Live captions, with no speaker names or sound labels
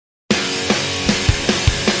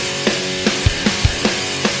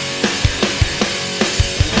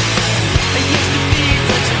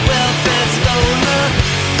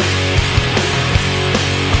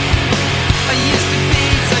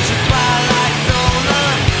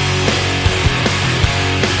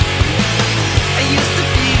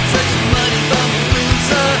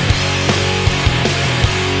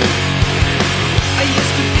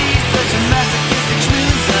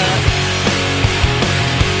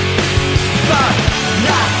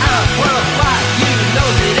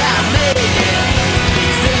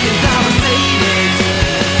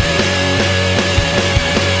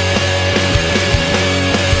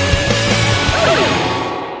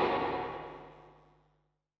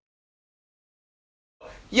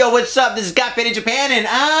Yo, what's up? This is Got Faded Japan, and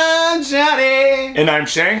I'm Johnny. And I'm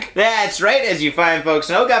Shank. That's right, as you fine folks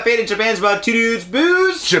know, Got Faded Japan's about two dudes,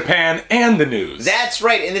 booze, Japan, and the news. That's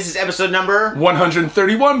right, and this is episode number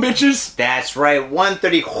 131, bitches. That's right,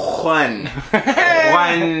 131.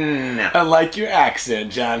 I like your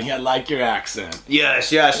accent, Johnny. I like your accent.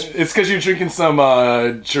 Yes, yes. It's because you're drinking some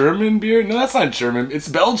German beer? No, that's not German. It's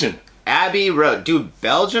Belgian. Abbey Road. Dude,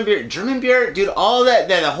 Belgian beer, German beer, dude, all that,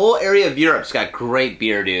 the whole area of Europe's got great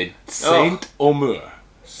beer, dude. Saint-Omer.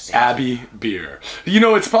 Abbey beer. You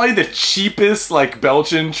know, it's probably the cheapest, like,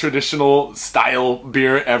 Belgian traditional style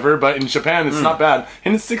beer ever, but in Japan, it's not bad.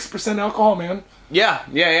 And it's 6% alcohol, man. Yeah.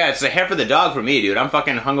 It's a hair for the dog for me, dude. I'm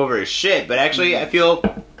fucking hungover as shit, but actually, I feel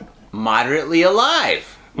moderately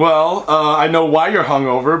alive. Well, I know why you're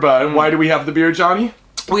hungover, but why do we have the beer, Johnny?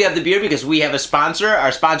 We have the beer because we have a sponsor.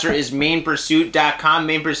 Our sponsor is mainpursuit.com.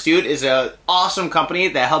 Main Pursuit is an awesome company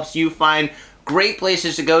that helps you find great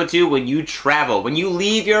places to go to when you travel. When you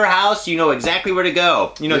leave your house, you know exactly where to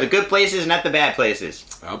go. You know the good places, not the bad places.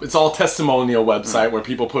 It's all testimonial website where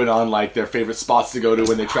people put on like their favorite spots to go to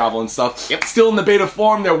when they travel and stuff. Yep. Still in the beta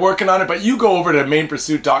form, they're working on it, but you go over to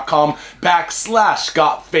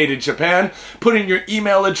mainpursuit.com/GotFadedJapan, put in your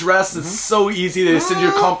email address. It's so easy. They send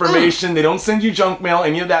you confirmation. They don't send you junk mail,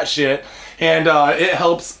 any of that shit. And it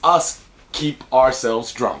helps us keep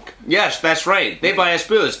ourselves drunk. Yes, that's right. They buy us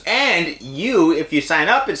booze. And you, if you sign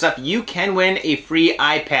up and stuff, you can win a free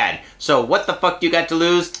iPad. So what the fuck you got to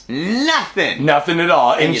lose? Nothing. Nothing at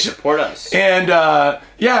all. And you support us. And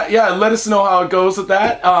yeah, let us know how it goes with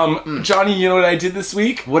that. Johnny, you know what I did this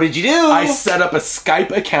week? What did you do? I set up a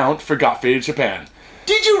Skype account for Got Faded Japan.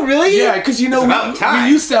 Did you really? Yeah, because you know we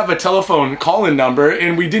used to have a telephone call-in number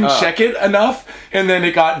and we didn't check it enough, and then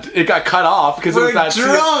it got cut off because it was that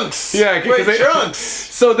drunks. Yeah, we're drunks.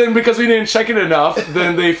 So then, because we didn't check it enough,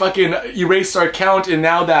 then they fucking erased our account, and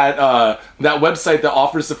now that that website that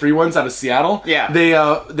offers the free ones out of Seattle, they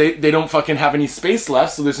don't fucking have any space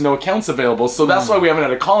left, so there's no accounts available. So that's why we haven't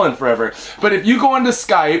had a call-in forever. But if you go onto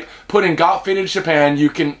Skype, put in Got Faded Japan, you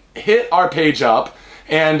can hit our page up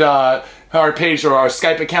and. Our page or our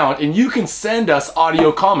Skype account, and you can send us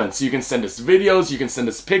audio comments. You can send us videos. You can send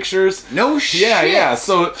us pictures. No shit. Yeah.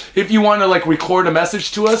 So if you want to like record a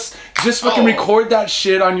message to us, just fucking record that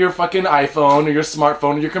shit on your fucking iPhone or your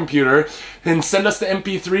smartphone or your computer, and send us the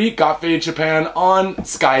MP3. Got Faded Japan on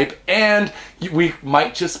Skype, and we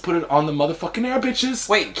might just put it on the motherfucking air, bitches.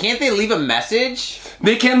 Wait, can't they leave a message?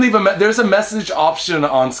 They can leave there's a message option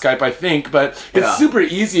on Skype, I think, but it's super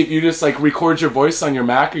easy if you just like record your voice on your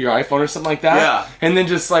Mac or your iPhone or something like that. Yeah. And then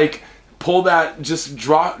just like pull that, just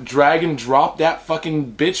drag and drop that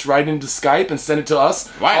fucking bitch right into Skype and send it to us.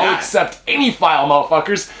 I'll accept any file,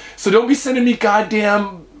 motherfuckers. So don't be sending me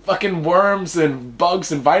goddamn fucking worms and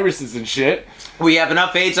bugs and viruses and shit. We have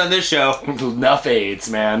enough AIDS on this show. Enough AIDS,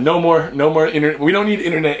 man. No more internet. We don't need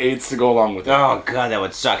internet AIDS to go along with it. Oh god, that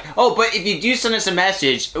would suck. Oh, but if you do send us a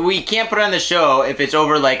message, we can't put it on the show if it's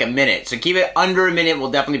over like a minute. So keep it under a minute. We'll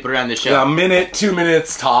definitely put it on the show. Yeah, a minute, 2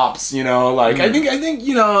 minutes tops. You know, like I think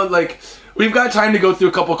you know, like. We've got time to go through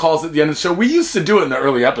a couple calls at the end of the show. We used to do it in the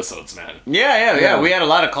early episodes, man. Yeah. We had a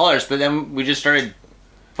lot of callers, but then we just started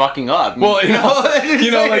fucking up. Well, you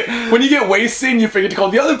know, like when you get wasted and you forget to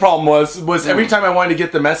call. The other problem was every time I wanted to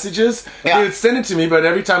get the messages, they would send it to me, but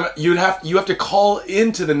every time you have to call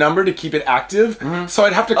into the number to keep it active. So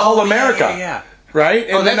I'd have to call America. Yeah. Right?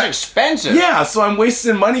 And that's expensive. Yeah, so I'm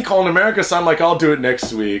wasting money calling America, so I'm like, I'll do it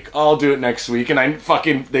next week. And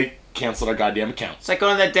they canceled our goddamn account. It's like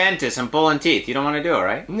going to the dentist and pulling teeth. You don't want to do it,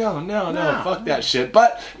 right? No. Fuck that shit.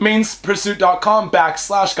 But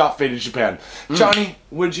mainpursuit.com/GotFadedJapan. Johnny,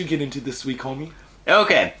 what did you get into this week, homie?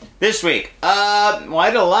 Okay, this week. Well,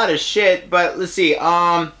 I did a lot of shit, but let's see. If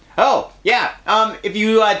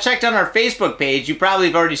you checked on our Facebook page, you probably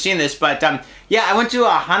have already seen this, but I went to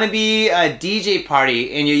a Hanabi DJ party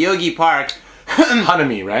in Yoyogi Park.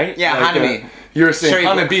 Hanami, right? Yeah, like, Hanami. You were saying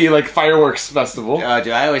Hanabi, like fireworks festival. Oh,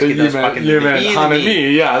 dude, I always get those fucking... You meant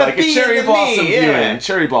Hanami, yeah, like a cherry blossom viewing.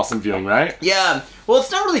 Cherry blossom viewing, right? Yeah. Well,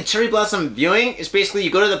 it's not really cherry blossom viewing. It's basically you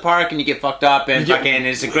go to the park and you get fucked up and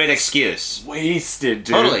it's a great excuse. Wasted,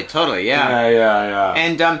 dude. Totally, yeah. Yeah.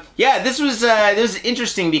 And, this was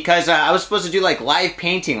interesting because I was supposed to do, like, live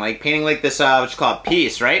painting, like painting, like, this, what you call it,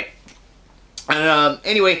 piece, right? And,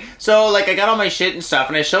 anyway, so, like, I got all my shit and stuff,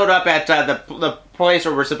 and I showed up at the place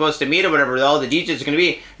where we're supposed to meet or whatever, where all the DJs are going to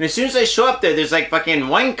be, and as soon as I show up there's, like, fucking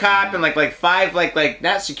one cop and, like five, like,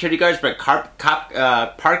 not security guards, but park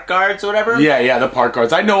guards or whatever. Yeah, the park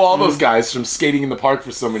guards. I know all those guys from skating in the park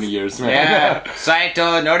for so many years, man. Yeah,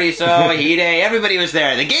 Saito, Noriso, Hide, everybody was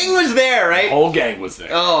there. The gang was there, right? The whole gang was there.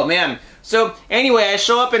 Oh, man. So anyway, I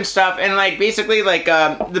show up and stuff, and like basically like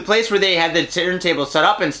the place where they had the turntable set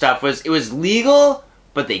up and stuff was legal,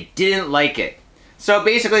 but they didn't like it. So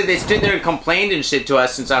basically, they stood there and complained and shit to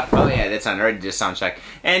us and stuff. Oh yeah, that's on already just sound check.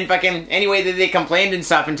 And fucking anyway, they complained and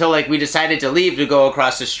stuff until like we decided to leave to go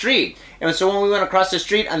across the street. And so when we went across the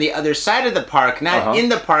street on the other side of the park, not in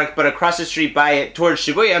the park, but across the street by it towards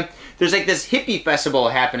Shibuya, there's like this hippie festival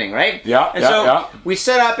happening, right? Yeah. And so we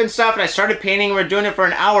set up and stuff, and I started painting. We were doing it for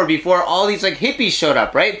an hour before all these like hippies showed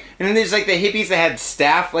up, right? And then there's like the hippies that had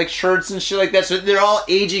staff like shirts and shit like that. So they're all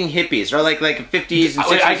aging hippies, or like 50s and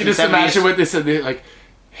 60s. I can just 70s. imagine what they said. They're like,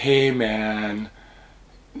 "Hey man,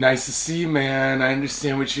 nice to see you, man. I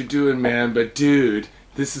understand what you're doing, man, but dude,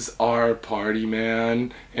 this is our party,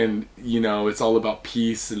 man, and you know it's all about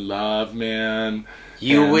peace and love, man."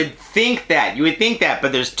 You would think that,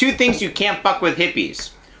 but there's two things you can't fuck with hippies.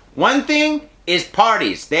 One thing is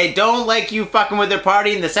parties. They don't like you fucking with their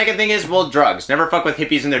party, and the second thing is, well, drugs. Never fuck with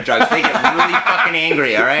hippies and their drugs. They get really fucking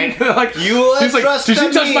angry, alright? Like, he's like, did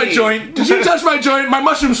you touch my joint? Did you touch my joint? My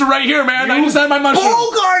mushrooms are right here, man. I just had my mushrooms.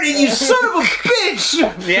 Bogart it, you son of a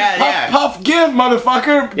bitch! Yeah. Puff, give,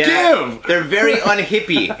 motherfucker. Give. They're very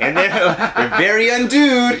unhippie, and they're very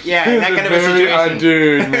undude. Yeah, that kind of a situation.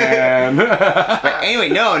 Very undude, man. But anyway,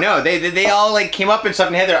 no. They all like came up and stuff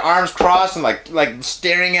and had their arms crossed and like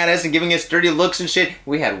staring at us and giving us dirty looks and shit.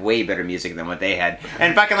 We had way better music than what they had.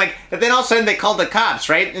 And fucking like, then all of a sudden they called the cops,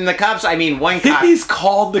 right? And the cops, I mean, one cop. Hippies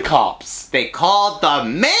called the cops. They called the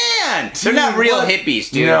man! They're not real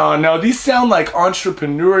hippies, dude. No, these sound like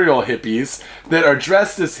entrepreneurial hippies that are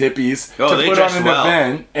dressed as hippies to put on an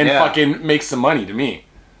event and fucking make some money to me.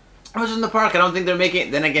 I was in the park. I don't think they're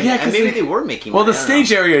making. Then again, maybe they were making. Well, the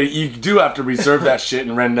stage area you do have to reserve that shit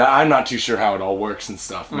and rent. I'm not too sure how it all works and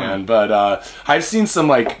stuff, man. But I've seen some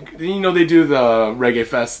like they do the reggae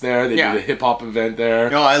fest there. They do the hip hop event there.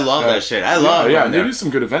 No, I love that shit. I love. Yeah, they do some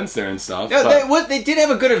good events there and stuff. Yeah, they did have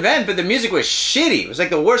a good event, but the music was shitty. It was like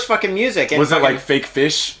the worst fucking music. And was it like fake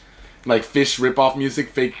Fish? Like Fish rip-off music,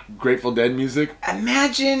 fake Grateful Dead music?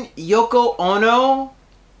 Imagine Yoko Ono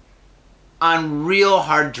on real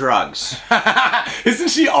hard drugs. Isn't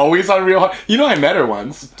she always on real hard? You know, I met her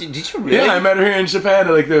once. Did you really? Yeah, I met her here in Japan.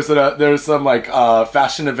 Like, there was some like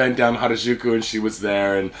fashion event down Harajuku, and she was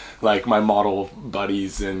there, and like my model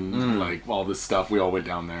buddies and like all this stuff. We all went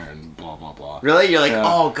down there and blah blah blah. Really? You're like,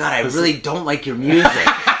 oh god, I really don't like your music.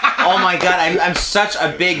 Oh my god, I'm such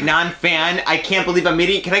a big non-fan. I can't believe I'm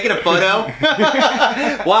meeting. Can I get a photo?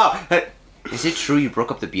 Wow. Is it true you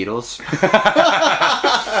broke up the Beatles?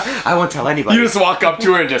 I won't tell anybody. You just walk up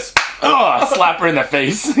to her and just slap her in the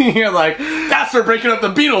face. You're like, that's for breaking up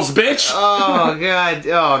the Beatles, bitch. Oh god.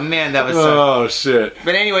 Oh man, that was so... Oh shit.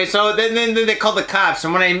 But anyway, so then they called the cops,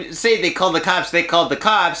 and when I say they called the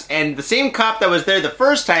cops, and the same cop that was there the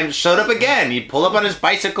first time showed up again. He'd pull up on his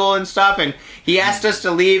bicycle and stuff, and he asked us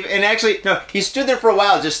to leave, and actually, no, he stood there for a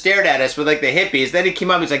while, just stared at us with like the hippies. Then he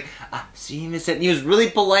came up, he's like, see, Miss, and he was really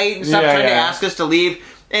polite and stuff, trying to ask us to leave.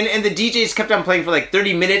 And the DJs kept on playing for like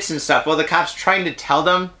 30 minutes and stuff while the cops trying to tell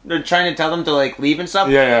them to like leave and stuff.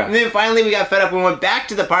 Yeah. And then finally we got fed up. We went back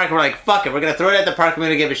to the park and we're like, fuck it, we're gonna throw it at the park. We're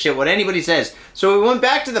gonna give a shit what anybody says. So we went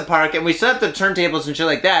back to the park and we set up the turntables and shit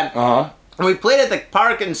like that. And we played at the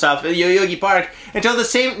park and stuff, Yoyogi Park,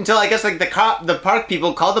 until I guess like the park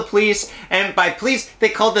people called the police, and by police they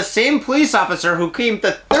called the same police officer who came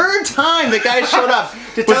the third time the guy showed up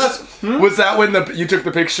to tell us. Was that when you took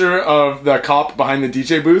the picture of the cop behind the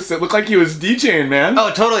DJ booth? It looked like he was DJing, man.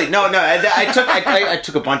 Oh, totally. No. I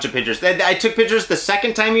took a bunch of pictures. I took pictures the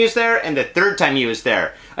second time he was there and the third time he was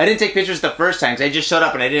there. I didn't take pictures the first time because I just showed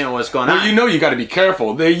up and I didn't know what was going on. Well, you got to be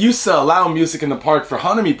careful. They used to allow music in the park for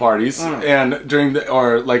Hanami parties and during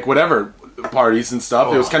or like whatever parties and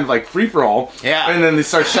stuff. It was kind of like free for all. Yeah. And then they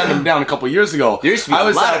started shutting them down a couple years ago. There used to be a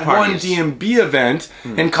lot of parties. One DMB event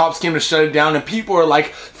and cops came to shut it down and people were like,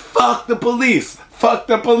 fuck the police. Fuck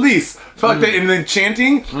the police. Fuck that. And then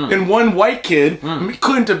chanting. And one white kid,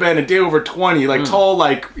 couldn't have been a day over 20, like tall,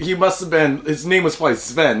 like he must have been, his name was probably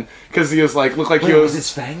Sven, because he was like, looked like he was. Was it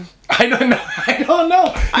Sven? I don't know.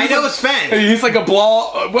 I know Sven. He's like a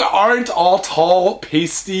blonde. Aren't all tall,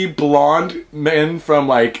 pasty, blonde men from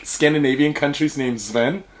like Scandinavian countries named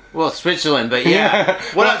Sven? Well, Switzerland, but yeah.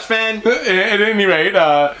 What up, Sven? At any rate,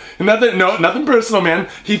 nothing personal, man.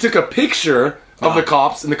 He took a picture of the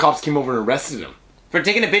cops, and the cops came over and arrested him. For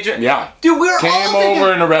taking a picture? Yeah. Dude, we were Came all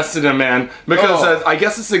over and arrested him, man. Because I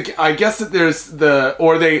guess that there's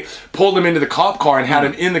or they pulled him into the cop car and had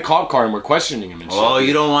him in the cop car and were questioning him and shit. Oh,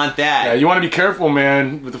 you don't want that. Yeah, you want to be careful,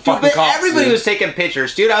 man, with the fucking cops. Everybody was taking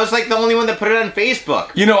pictures, dude. I was like the only one that put it on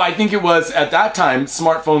Facebook. You know, I think it was, at that time,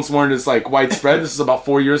 smartphones weren't as like widespread. This is about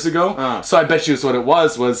 4 years ago. So I bet you what it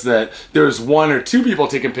was that there was 1 or 2 people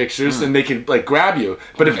taking pictures and they could like grab you.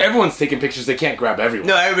 But if everyone's taking pictures, they can't grab everyone.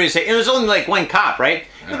 No, everybody's saying it was only like 1 cop, right?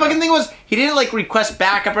 The fucking thing was, he didn't like request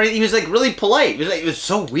backup or anything. He was like really polite. It was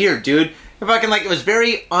so weird, dude. The fucking like, it was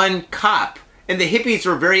very uncop. And the hippies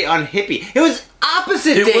were very unhippie. It was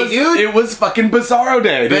opposite day, dude. It was fucking Bizarro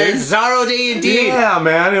Day, dude. Bizarro Day indeed. Yeah,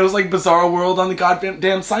 man. It was like Bizarro World on the goddamn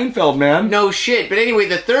Seinfeld, man. No shit. But anyway,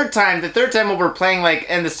 the third time when we were playing like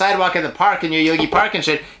in the sidewalk at the park in Yogi Park and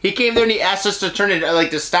shit, he came there and he asked us to turn it,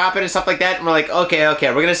 like to stop it and stuff like that. And we're like, okay,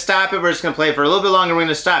 we're gonna stop it. We're just gonna play for a little bit longer. We're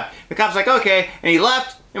gonna stop. The cop's like, okay, and he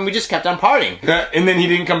left. And we just kept on partying. Yeah, and then he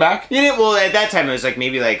didn't come back? He didn't. Well, at that time it was like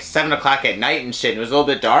maybe like 7 o'clock at night and shit. And it was a little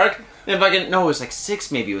bit dark. And it was like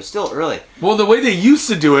 6 maybe. It was still early. Well, the way they used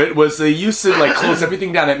to do it was they used to like close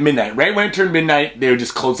everything down at midnight. Right when it turned midnight, they would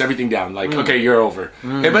just close everything down. Like, okay, you're over.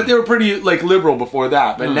 But they were pretty like liberal before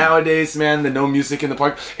that. But nowadays, man, the no music in the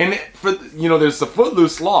park. And there's the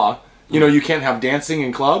Footloose law. You can't have dancing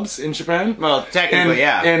in clubs in Japan. Well, technically,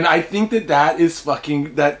 yeah. And I think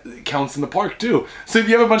that counts in the park, too. So if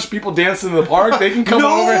you have a bunch of people dancing in the park, they can come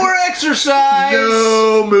over. No more exercise!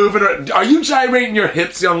 No moving around. Are you gyrating your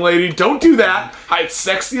hips, young lady? Don't do that. It's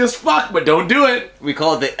sexy as fuck, but don't do it. We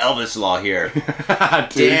call it the Elvis law here.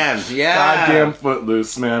 Damn, yeah. Goddamn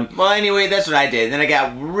Footloose, man. Well, anyway, that's what I did. Then I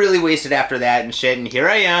got really wasted after that and shit, and here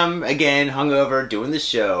I am, again, hungover, doing the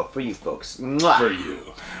show for you folks. Mwah. For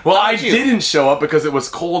you. Well, I didn't show up because it was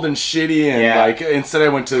cold and shitty, and instead I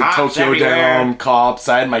went to Cops Tokyo everywhere. Dome, cops.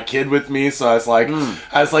 I had my kid with me, so I was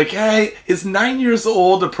like, hey, is 9 years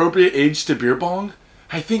old appropriate age to beer bong?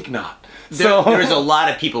 I think not. There's a lot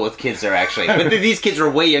of people with kids there, actually. But these kids are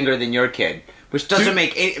way younger than your kid. Which doesn't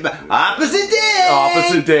make any... Opposite day!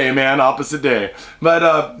 Opposite day, man. Opposite day.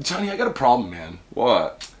 But, Johnny, I got a problem, man.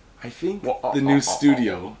 What? I think the new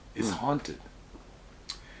studio is haunted.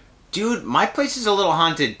 Dude, my place is a little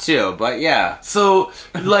haunted too, but yeah. So,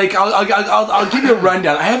 like, I'll give you a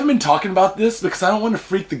rundown. I haven't been talking about this because I don't want to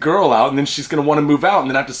freak the girl out, and then she's gonna want to move out, and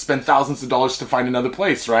then have to spend thousands of dollars to find another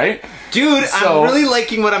place, right? Dude, I'm really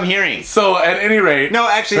liking what I'm hearing. So, at any rate, no,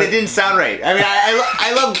 actually, that didn't sound right. I mean,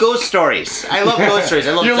 I love ghost stories. I love ghost stories.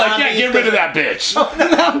 I love. You're like, yeah, get rid of that bitch.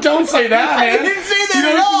 No, don't say that, man. I didn't say that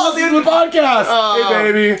at all, dude. Listen to the podcast.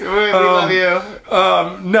 Hey, baby, we love you.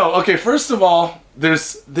 No, okay. First of all.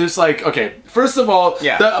 There's like, okay, first of all,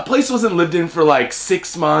 the place wasn't lived in for like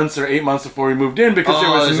 6 months or 8 months before we moved in because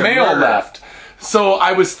there was mail left. So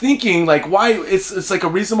I was thinking, like, why, it's like a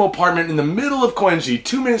reasonable apartment in the middle of Koenji,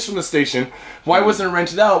 2 minutes from the station. Why wasn't it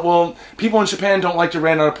rented out? Well, people in Japan don't like to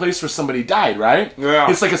rent out a place where somebody died, right? Yeah.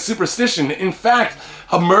 It's like a superstition. In fact,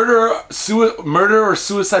 a murder or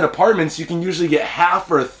suicide apartments, you can usually get half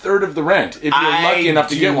or a third of the rent if you're lucky enough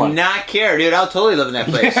to get one. I do not care, dude. I'll totally live in that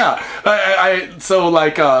place. Yeah.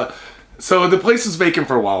 So the place was vacant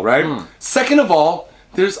for a while, right? Second of all,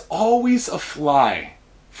 there's always a fly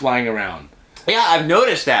flying around. Yeah, I've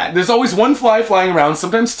noticed that. There's always one fly flying around,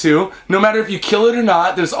 sometimes 2. No matter if you kill it or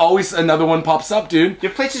not, there's always another one pops up, dude.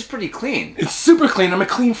 Your place is pretty clean. It's super clean. I'm a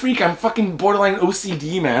clean freak. I'm fucking borderline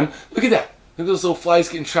OCD, man. Look at that. Look at those little flies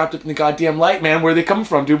getting trapped up in the goddamn light, man. Where are they coming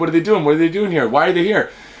from, dude? What are they doing? What are they doing here? Why are they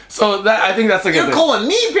here? So that I think that's like You're calling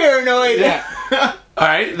me paranoid. Yeah. All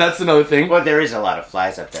right, that's another thing. Well, there is a lot of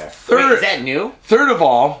flies up there. Wait, is that new? Third of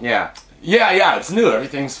all, yeah, it's new.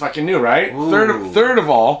 Everything's fucking new, right? Third of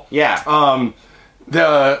all, yeah.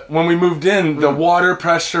 When we moved in, the water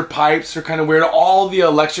pressure pipes are kind of weird. All the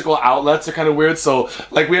electrical outlets are kind of weird. So,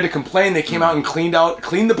 like, we had to complain. They came out and cleaned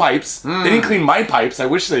the pipes. They didn't clean my pipes. I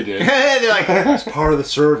wish they did. They're like, it's part of the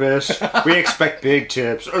service. We expect big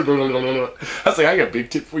tips. I was like, I got a big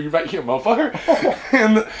tip for you right here, motherfucker.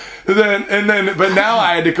 But now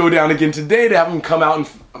I had to go down again today to have them come out and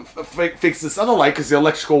fix this other light because the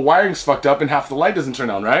electrical wiring's fucked up and half the light doesn't turn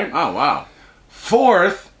on, right? Oh, wow.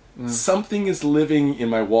 Fourth, something is living in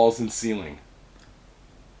my walls and ceiling.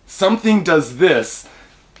 Something does this.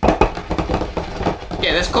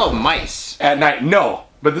 Yeah, that's called mice. At night. No,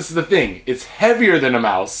 but this is the thing. It's heavier than a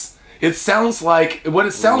mouse. It sounds like, what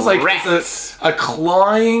it sounds like is a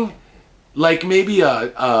clawing, like maybe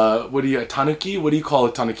a tanuki? What do you call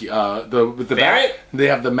a tanuki? The ferret? They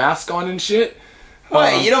have the mask on and shit.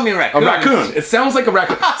 What? You don't mean raccoon? A raccoon. It sounds like a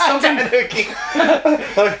raccoon. Something.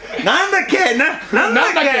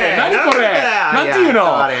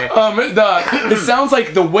 It sounds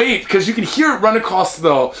like the weight, because you can hear it run across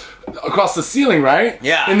the ceiling, right?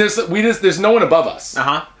 Yeah. And there's no one above us.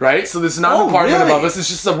 Right? So there's not an apartment above us. It's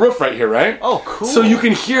just a roof right here, right? Oh, cool. So you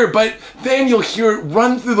can hear, but then you'll hear it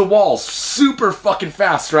run through the walls super fucking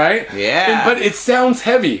fast, right? Yeah. But it sounds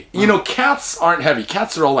heavy. You know, cats aren't heavy.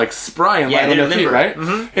 Cats are all like spry and light on their feet, right?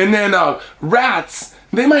 And then rats,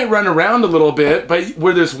 they might run around a little bit, but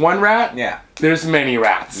where there's one rat, there's many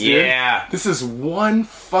rats. Dude. Yeah. This is one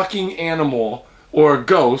fucking animal or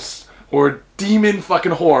ghost or demon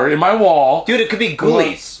fucking horror in my wall. Dude, it could be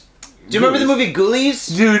ghoulies. Do you remember the movie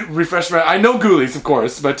Ghoulies? Dude, refresh my... I know Ghoulies, of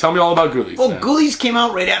course, but tell me all about Ghoulies. Well, Ghoulies came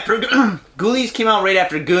out right after... Ghoulies came out right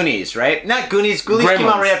after Goonies, right? Not Goonies. Ghoulies came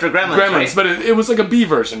out right after Gremlins, right? But it was like a B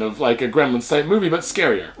version of like a Gremlins type movie, but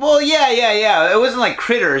scarier. Well, yeah. It wasn't like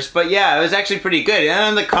Critters, but yeah, it was actually pretty good. And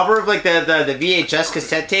on the cover of like the VHS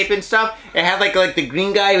cassette tape and stuff, it had like the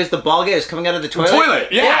green guy who was the ball guy who was coming out of the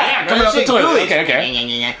toilet. Yeah, coming out of the toilet. Ghoulies.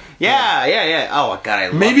 Okay. Yeah. Oh, God, I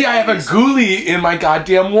love Maybe I have a ghoulie in my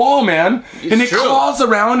goddamn wall, man. And it claws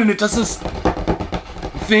around and it does this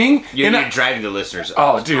thing. You're driving the listeners.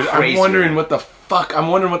 Oh, dude, I'm wondering what the fuck. I'm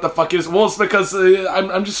wondering what the fuck it is. Well, it's because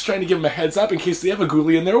I'm just trying to give them a heads up in case they have a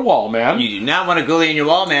ghoulie in their wall, man. You do not want a ghoulie in your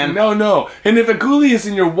wall, man. No. And if a ghoulie is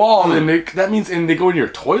in your wall, then that means they go in your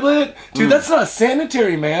toilet? Dude, that's not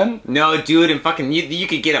sanitary, man. No, dude, and fucking, you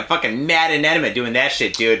could get a fucking mad enema doing that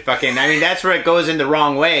shit, dude. Fucking, I mean, that's where it goes in the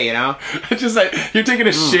wrong way, you know? It's just like, you're taking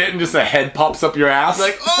a shit and just a head pops up your ass.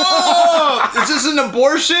 Like, oh! Is this an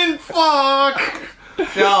abortion? Fuck!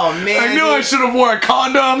 Oh, man. I knew I should have wore a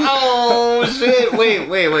condom. Oh, shit. Wait.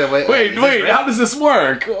 Wait, how does this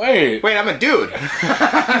work? Wait, I'm a dude.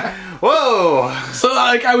 Whoa. So,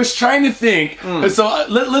 like, I was trying to think. So,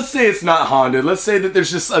 let's say it's not haunted. Let's say that there's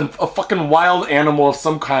just a fucking wild animal of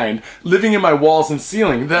some kind living in my walls and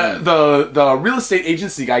ceiling. The real estate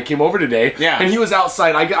agency guy came over today. Yeah. And he was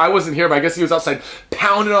outside. I wasn't here, but I guess he was outside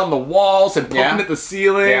pounding on the walls and poking at the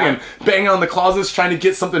ceiling and banging on the closets trying to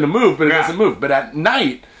get something to move, but it doesn't move. But at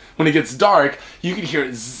night, when it gets dark, you can hear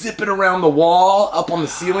it zipping around the wall, up on the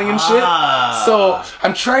ceiling and shit. So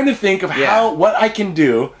I'm trying to think of what I can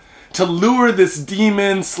do to lure this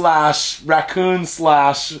demon / raccoon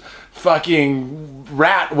 / fucking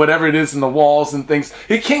rat, whatever it is in the walls and things.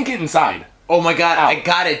 It can't get inside. Oh my God, I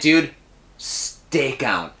got it, dude.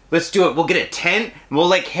 Stakeout. Let's do it. We'll get a tent. And we'll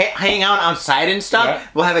like hang out outside and stuff. Yeah.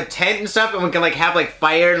 We'll have a tent and stuff, and we can like have like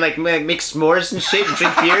fire and like make s'mores and shit and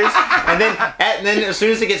drink beers. And then as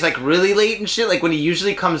soon as it gets like really late and shit, like when he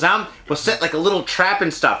usually comes out, we'll set like a little trap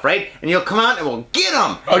and stuff, right? And he'll come out and we'll get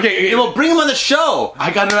him. Okay. And we'll bring him on the show.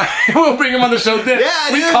 We'll bring him on the show.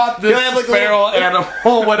 Yeah, we caught this feral animal,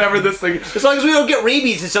 whatever this thing. As long as we don't get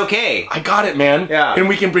rabies, it's okay. I got it, man. Yeah. And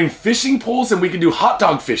we can bring fishing poles, and we can do hot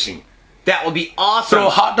dog fishing. That would be awesome. Throw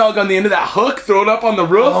a hot dog on the end of that hook, throw it up on the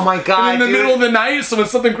roof. Oh my God, and in the middle of the night, so when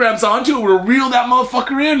something grabs onto it, we'll reel that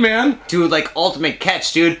motherfucker in, man. Dude, like ultimate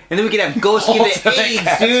catch, dude. And then we could have ghosts give it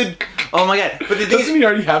AIDS, dude. Oh my God. But the thing Doesn't he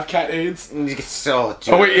already have cat AIDS? So,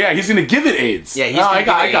 dude. Oh wait, yeah, he's gonna give it AIDS. Yeah, I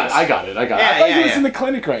got it. I thought he was in the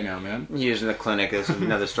clinic right now, man. He was in the clinic. That's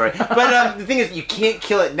another story. But the thing is, you can't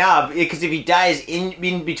kill it now, because if he dies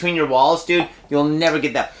in between your walls, dude, you'll never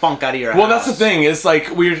get that funk out of your house. Well, that's the thing. It's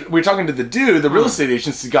like we're talking to the dude, the real estate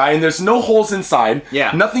agency guy, and there's no holes inside.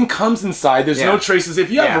 Yeah. Nothing comes inside. There's no traces.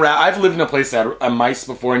 If you have a rat, I've lived in a place that had mice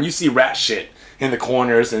before, and you see rat shit in the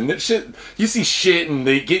corners, and that shit, you see shit, and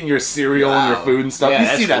they get in your cereal and your food and stuff.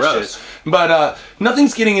 Yeah, you see that gross. shit. But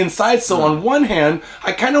nothing's getting inside, so on one hand,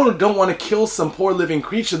 I kind of don't want to kill some poor living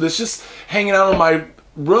creature that's just hanging out on my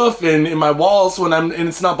roof and in my walls and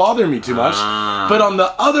it's not bothering me too much. But on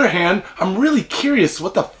the other hand, I'm really curious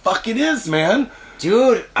what the fuck it is, man.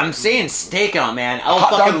 Dude, I'm saying stakeout, man. I'll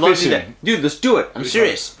fucking love that. Dude, let's do it. I'm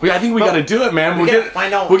serious. I think we gotta do it, man. We'll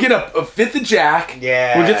get a fifth of Jack.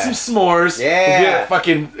 Yeah. We'll get some s'mores. Yeah. We'll get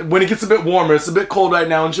fucking, when it gets a bit warmer, it's a bit cold right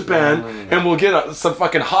now in Japan, and we'll get some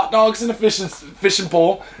fucking hot dogs and a fishing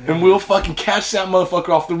pole, and we'll fucking catch that motherfucker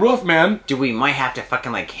off the roof, man. Dude, we might have to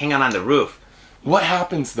fucking like hang on the roof. What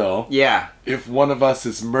happens though? Yeah. If one of us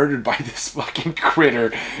is murdered by this fucking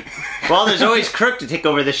critter? Well, there's always Kirk to take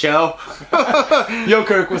over the show. Yo,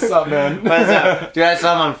 Kirk, what's up, man? What's up? Dude, I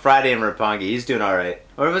saw him on Friday in Roppongi. He's doing alright.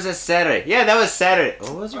 Or was it Saturday? Yeah, that was Saturday.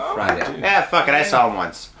 Or was it Friday? Dude. Yeah, fuck it. I saw him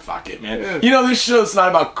once. Fuck it, man. You know, this show's not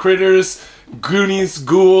about critters, Goonies,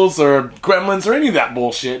 ghouls, or gremlins, or any of that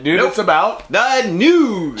bullshit, dude. Nope. It's about the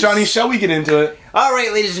news. Johnny, shall we get into it? All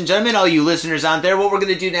right, ladies and gentlemen, all you listeners out there, what we're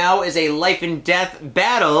going to do now is a life and death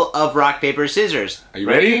battle of rock, paper, scissors. Are you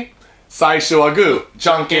ready? Saisho wa goo,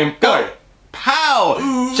 janken poi. Pow!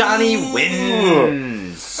 Ooh. Johnny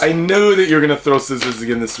wins. I knew that you were going to throw scissors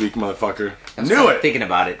again this week, motherfucker. I knew it. Thinking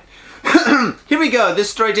about it. Here we go. This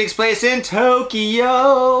story takes place in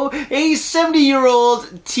Tokyo. A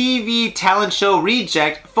 70-year-old TV talent show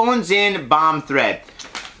reject phones in bomb threat.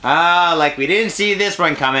 Like we didn't see this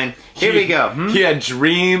one coming. Here we go. He had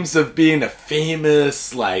dreams of being a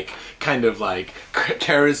famous, kind of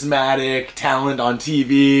charismatic talent on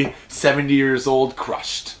TV. 70 years old,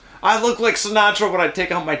 crushed. I look like Sinatra when I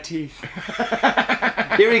take out my teeth.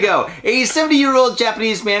 Here we go. A 70-year-old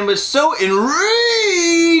Japanese man was so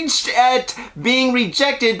enraged at being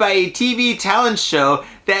rejected by a TV talent show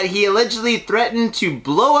that he allegedly threatened to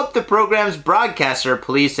blow up the program's broadcaster,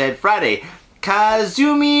 police said Friday.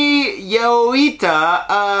 Kazumi Yoita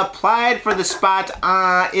applied for the spot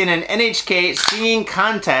in an NHK singing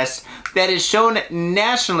contest that is shown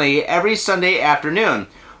nationally every Sunday afternoon.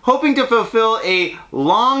 Hoping to fulfill a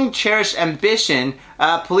long-cherished ambition,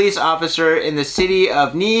 a police officer in the city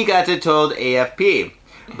of Niigata told AFP.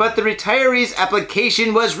 But the retiree's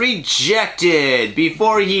application was rejected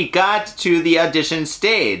before he got to the audition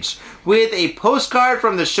stage, with a postcard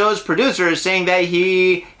from the show's producer saying that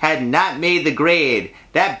he had not made the grade.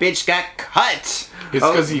 That bitch got cut. It's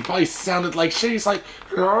because he probably sounded like shit. He's like,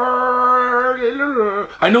 I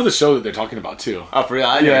know the show that they're talking about too. Oh, for real?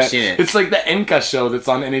 I've never seen it. It's like the Enka show that's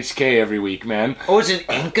on NHK every week, man. Oh, it's an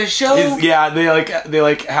Enka show? Yeah, they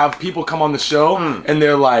have people come on the show and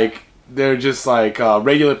they're just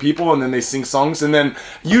regular people, and then they sing songs, and then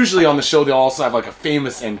usually on the show they'll also have a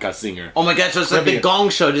famous Enka singer. Oh my god, so it's like the Gong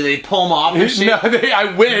Show. Do they pull them off and shit? No,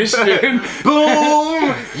 I wish, dude.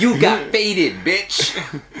 Boom! You got faded, bitch.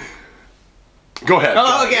 Go ahead.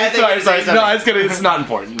 Oh, okay. Sorry. No, it's not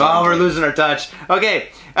important. Oh, we're losing our touch. Okay.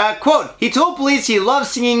 Quote, he told police he loves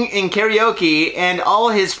singing in karaoke, and all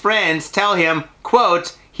his friends tell him,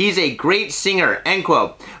 quote, he's a great singer, end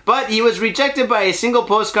quote. But he was rejected by a single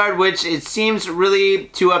postcard, which it seems really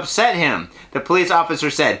to upset him. The police officer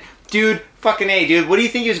said, dude, fucking A, dude, what do you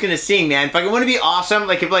think he was gonna sing, man? Fucking, wouldn't it be awesome,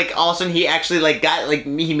 if, all of a sudden he actually,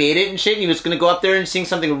 he made it and shit, and he was gonna go up there and sing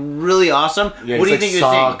something really awesome? Yeah, what do you think he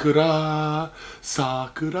was sing?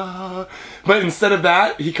 Sakura. But instead of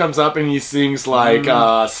that, he comes up and he sings,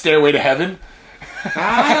 Stairway to Heaven.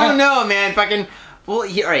 I don't know, man. Fucking... Well,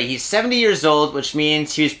 alright, he's 70 years old, which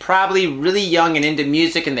means he was probably really young and into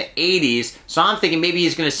music in the 80s, so I'm thinking maybe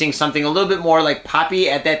he's gonna sing something a little bit more, poppy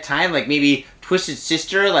at that time, maybe Twisted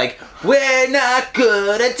Sister, we're not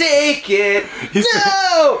gonna take it,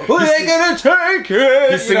 we're gonna take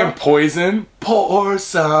it! He's singing Poison. Pour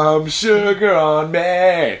some sugar on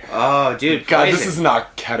me. Oh, dude, God, this is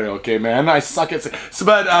not karaoke, man. I suck at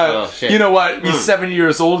you know what? He's 70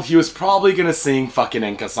 years old. He was probably gonna sing fucking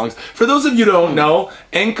Enka songs. For those of you who don't know,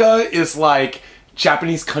 Enka is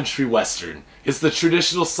Japanese country western. It's the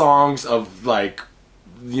traditional songs of the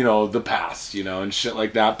past, and shit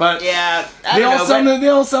like that. But yeah, they all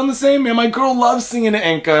sound the same, man. My girl loves singing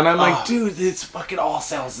Enka, and I'm like, dude, it's fucking all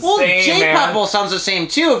sounds the same, man. J-pop all sounds the same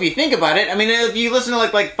too, if you think about it. I mean, if you listen to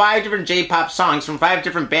like 5 different J-pop songs from 5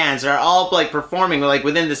 different bands that are all performing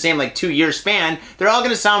within the same 2-year span, they're all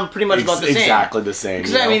going to sound pretty much about the same. Exactly the same.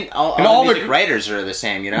 Because I mean, all the music writers are the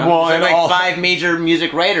same, Well, so and 5 major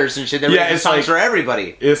music writers and shit. They're writing songs for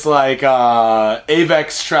everybody. It's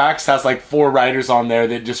Avex Tracks has 4 writers on there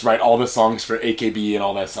that just write all the songs for AKB and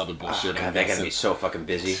all that other bullshit. Oh, God, that gotta be so fucking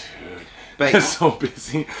busy. Dude, but it's so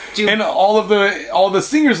busy. Dude. And all the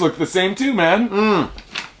singers look the same too, man.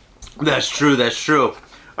 That's true.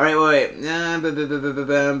 All right, wait.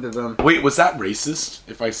 Wait, was that racist?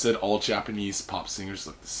 If I said all Japanese pop singers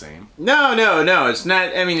look the same? No, it's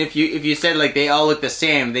not. I mean, if you said they all look the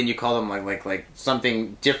same, then you call them like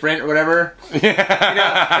something different or whatever.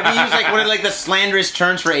 Yeah. If you use one of the slanderous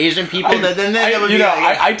terms for Asian people, then that would be.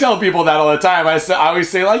 I tell people that all the time. I always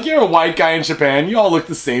say you're a white guy in Japan. You all look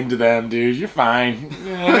the same to them, dude. You're fine.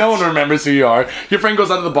 No one remembers who you are. Your friend goes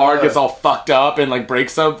out to the bar, gets all fucked up, and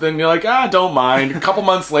breaks something. You're like, don't mind. A couple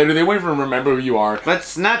months later, they won't even remember who you are.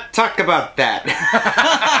 Let's not talk about that.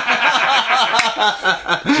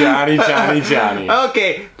 Johnny.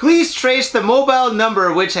 Okay, please trace the mobile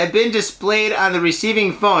number which had been displayed on the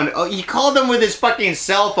receiving phone. Oh, he called them with his fucking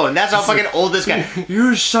cell phone. That's how fucking old this guy.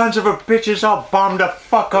 You sons of a bitches, I'll bomb the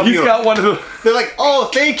fuck up you. He's got one of the... They're like, oh,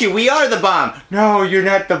 thank you, we are the bomb. No, you're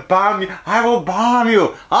not the bomb. I will bomb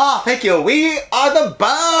you. Oh, thank you, we are the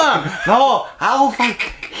bomb. No, I will fuck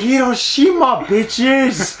Hiroshima,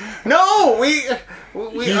 bitches. No, we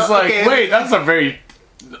He's wait, that's a very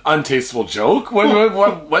untasteful joke.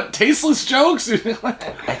 What tasteless jokes?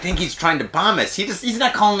 I think he's trying to bomb us. He's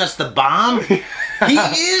not calling us the bomb. He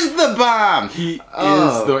is the bomb.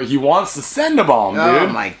 He wants to send a bomb, dude. Oh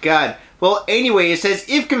my god. Well, anyway, it says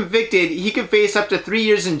if convicted, he could face up to 3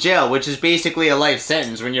 years in jail, which is basically a life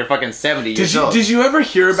sentence when you're fucking 70 years old. Did you ever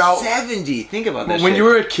hear about 70? Think about that. When you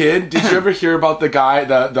were a kid, did you ever hear about the guy,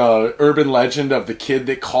 the urban legend of the kid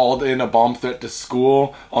that called in a bomb threat to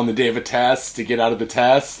school on the day of a test to get out of the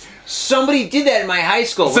test? Somebody did that in my high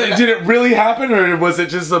school. So did it really happen, or was it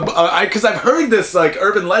just because I've heard this like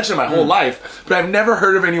urban legend my whole life, but I've never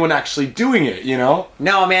heard of anyone actually doing it, you know?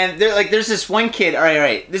 No, man. There's this one kid. All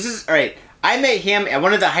right. I met him at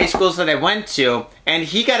one of the high schools that I went to, and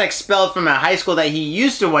he got expelled from a high school that he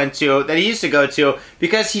used to go to,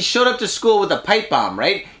 because he showed up to school with a pipe bomb,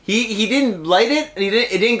 right? He didn't light it, and it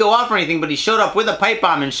didn't go off or anything, but he showed up with a pipe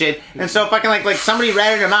bomb and shit, and so fucking like somebody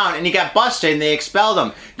ratted him out, and he got busted, and they expelled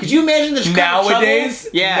him. Could you imagine this nowadays?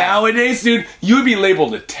 Yeah. Nowadays, dude, you would be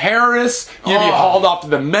labeled a terrorist, you'd be hauled off to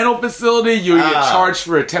the mental facility, you would get charged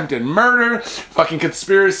for attempted murder, fucking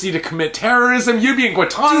conspiracy to commit terrorism, you'd be in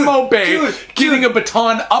Guantanamo Bay, getting a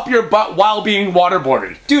baton up your butt while being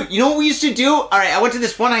waterboarded. Dude, you know what we used to do? Alright, I went to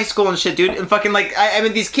this one high school and shit, dude, and fucking like, I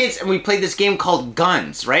met these kids, and we played this game called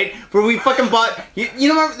Guns, right? Where we fucking bought,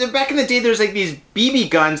 you know, back in the day, there's like these BB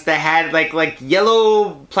guns that had like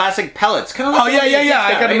yellow plastic pellets. Kind of like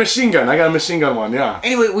I got a machine gun. I got a machine gun one, yeah.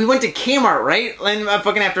 Anyway, we went to Kmart, right? And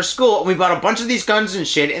fucking after school, and we bought a bunch of these guns and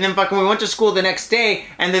shit, and then fucking we went to school the next day,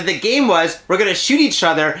 and the game was, we're gonna shoot each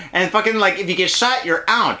other, and fucking like, if you get shot, you're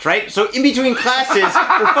out, right? So in between classes,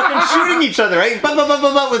 we're fucking shooting each other, right?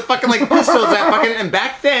 With fucking like pistols and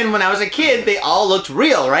back then, when I was a kid, they all looked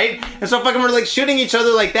real, right? And so fucking we're like shooting each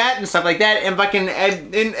other like that and stuff like that, and fucking,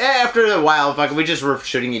 and after a while, fucking, we just were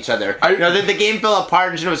shooting each other. The game fell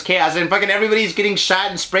apart and it was chaos, and fucking everybody's getting shot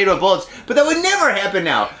and sprayed with bullets, but that would never happen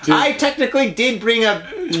now. Dude, I technically did bring a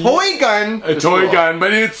toy gun. A toy gun,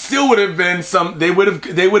 but it still would have been they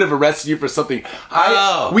would have arrested you for something.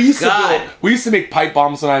 We used to make pipe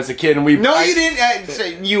bombs when I was a kid, and you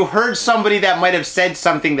didn't. You heard somebody that might have said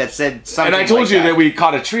something that said something. And I told you that we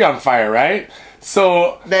caught a tree on fire, right?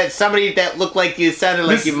 So that somebody that looked like you sounded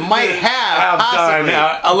like you might have possibly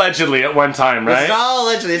done, allegedly at one time, right? It's all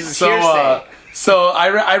allegedly. This is hearsay. So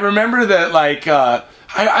I remember that like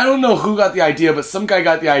I don't know who got the idea, but some guy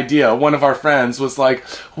got the idea. One of our friends was like,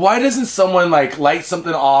 why doesn't someone like light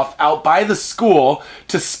something off out by the school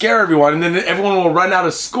to scare everyone, and then everyone will run out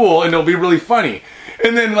of school and it'll be really funny.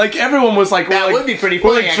 And then, like, everyone was like, would be pretty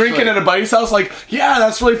funny, we're, like, drinking at a buddy's house, like, yeah,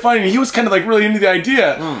 that's really funny. And he was kind of, like, really into the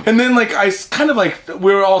idea. And then, like,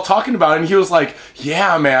 we were all talking about it, and he was like,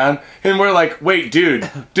 yeah, man. And we're like, wait, dude,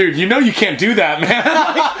 you know you can't do that, man.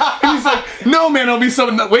 And he's like, no, man, it'll be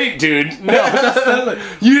something. Wait, dude, no,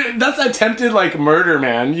 that's attempted, like, murder,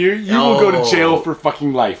 man. You will go to jail for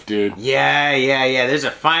fucking life, dude. Yeah. There's a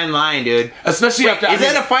fine line, dude. Especially after. Is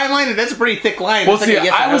that a fine line? That's a pretty thick line. Well, see,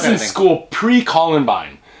 I was in school pre-Columbine.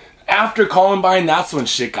 After Columbine, that's when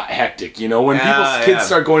shit got hectic, you know? When people's kids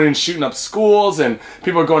start going and shooting up schools, and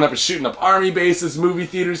people are going up and shooting up army bases, movie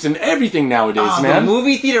theaters, and everything nowadays, man. The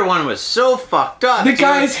movie theater one was so fucked up. The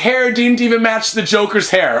guy's hair didn't even match the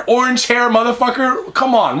Joker's hair. Orange hair, motherfucker.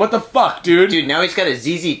 Come on, what the fuck, dude? Dude, now he's got a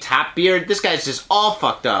ZZ Top beard. This guy's just all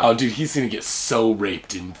fucked up. Oh, dude, he's gonna get so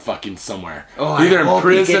raped in fucking somewhere. Either in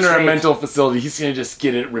prison or a mental facility. He's gonna just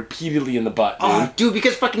get it repeatedly in the butt, dude. Oh, dude,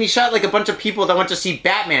 because fucking he shot like a bunch of people that went to see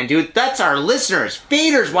Batman, dude. That's our listeners.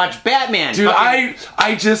 Faders watch Batman. Dude, I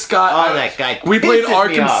just got... that guy we played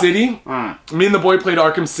Arkham City. Me and the boy played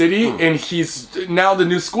Arkham City, and he's... Now the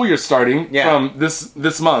new school year starting from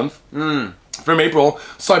this month. From April.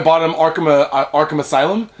 So I bought him Arkham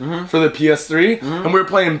Asylum for the PS3. And we were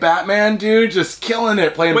playing Batman, dude. Just killing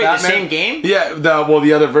it. Playing Batman. The same game? Yeah,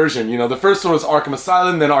 the other version. You know, the first one was Arkham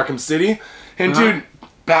Asylum, then Arkham City. And dude...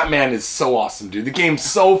 Batman is so awesome, dude. The game's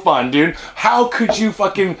so fun, dude. How could you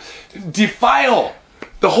fucking defile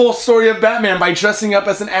the whole story of Batman by dressing up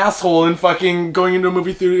as an asshole and fucking going into a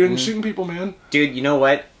movie theater and shooting people, man? Dude, you know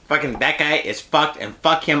what? Fucking that guy is fucked, and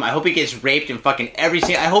fuck him. I hope he gets raped in fucking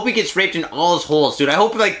I hope he gets raped in all his holes, dude. I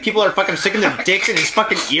hope like people are fucking sticking their dicks in his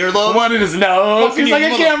fucking earlobes. One in his nose. He's like, I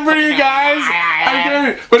can't breathe, guys. I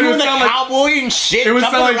can't. But doing the cowboy and shit,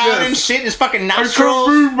 jumping around and shit in his fucking nostrils.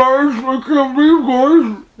 I can't breathe,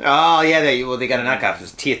 guys. Oh yeah, they got to knock off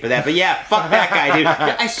his teeth for that. But yeah, fuck that guy, dude.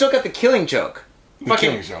 I still got the killing joke.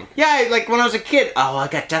 Killing joke. Yeah, like when I was a kid. Oh, I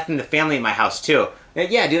got death in the family in my house too.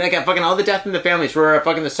 Yeah, dude, I got fucking all the death in the families where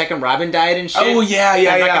fucking the second Robin died and shit. Oh, yeah.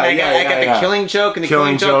 I got the Killing Joke, and the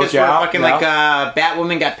Killing Joke is where fucking, like,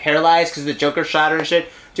 Batwoman got paralyzed because the Joker shot her and shit.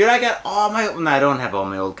 Dude, I got all my... No, I don't have all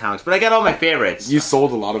my old comics, but I got all my favorites. You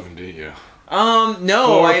sold a lot of them, didn't you?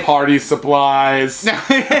 No. For party supplies. No,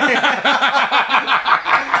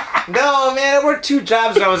 man, I worked 2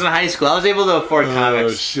 jobs when I was in high school. I was able to afford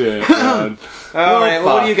comics. Oh, shit, man. Alright,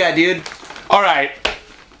 what do you got, dude? Alright.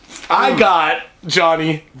 I got,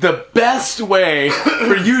 Johnny, the best way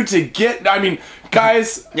for you to get... I mean,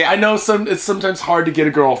 guys, I know it's sometimes hard to get a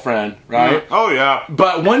girlfriend, right? Oh, yeah.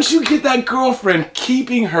 But once you get that girlfriend,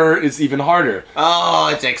 keeping her is even harder. Oh,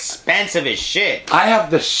 it's expensive as shit. I have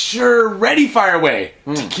the sure, ready-fire way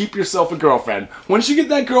to keep yourself a girlfriend. Once you get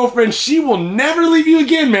that girlfriend, she will never leave you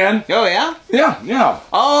again, man. Oh, yeah? Yeah.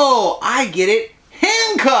 Oh, I get it.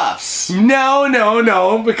 Handcuffs!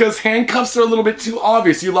 No, because handcuffs are a little bit too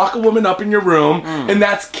obvious. You lock a woman up in your room, and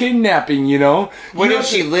that's kidnapping, you know? What if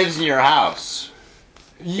she lives in your house?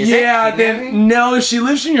 If she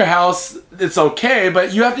lives in your house, it's okay,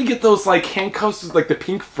 but you have to get those, like, handcuffs with, like, the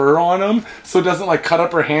pink fur on them, so it doesn't, like, cut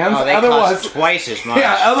up her hands. Oh, they cost twice as much.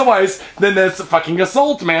 Yeah, otherwise, then that's a fucking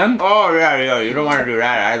assault, man. Oh, yeah, you don't want to do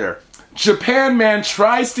that either. Japan man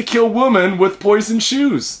tries to kill woman with poison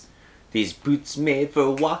shoes. These boots made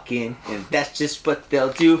for walking, and that's just what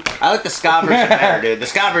they'll do. I like the ska version better, dude. The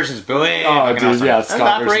ska version's brilliant. Oh, dude, awesome. Yeah, ska version's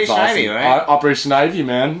Operation awesome. Ivy, right? Operation Ivy,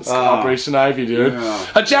 man. Operation Ivy, dude. Yeah.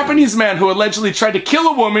 A Japanese man who allegedly tried to kill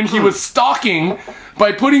a woman he was stalking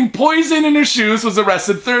by putting poison in her shoes was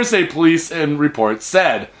arrested Thursday, police and reports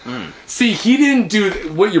said. See, he didn't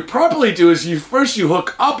do... What you probably do is you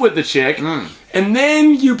hook up with the chick, and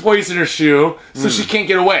then you poison her shoe so she can't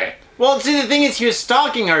get away. Well, see, the thing is, he was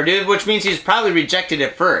stalking her, dude, which means he was probably rejected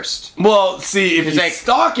at first. Well, see, if he's like,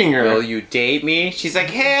 stalking her... Will you date me? She's like,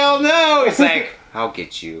 hell no! He's like, I'll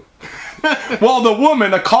get you. Well, the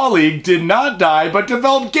woman, a colleague, did not die, but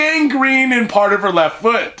developed gangrene in part of her left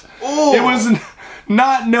foot. Ooh. It was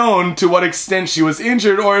not known to what extent she was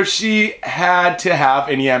injured or if she had to have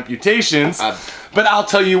any amputations. But I'll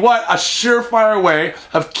tell you what, a surefire way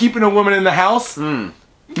of keeping a woman in the house...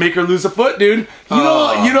 Make her lose a foot, dude. You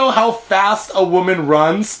know how fast a woman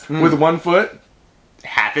runs with one foot?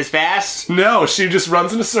 Half as fast? No, she just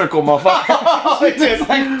runs in a circle, motherfucker. she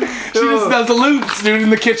just does the loops, dude, in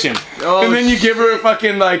the kitchen. And then you give her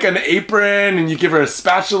fucking like an apron, and you give her a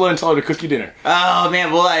spatula and tell her to cook you dinner. Oh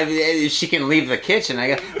man, well she can leave the kitchen.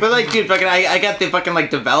 But like, dude, fucking, I got the fucking like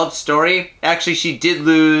developed story. Actually, she did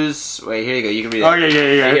lose. Wait, here you go. You can read it. Oh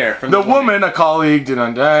yeah. Right here, the woman, a colleague, did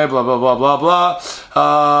not die. Blah blah blah blah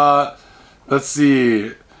blah. Let's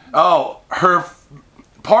see. Oh, her.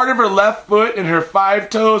 Part of her left foot and her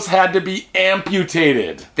 5 toes had to be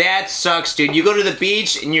amputated. That sucks, dude. You go to the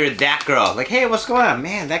beach and you're that girl. Like, hey, what's going on?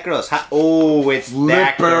 Man, that girl's hot. Oh, it's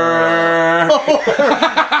that girl.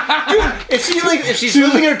 Dude, if she's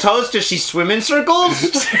losing her toes, does she swim in circles?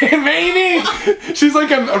 Maybe. She's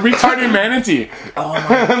like a retarded manatee. Oh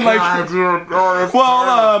my god, dude.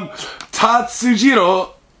 Well,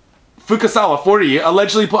 Tatsujiro Fukasawa, 40,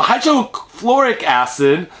 allegedly put hydrofluoric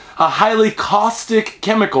acid, a highly caustic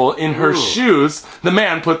chemical, in her shoes. The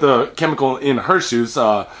man put the chemical in her shoes.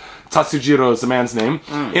 Tatsujiro is the man's name.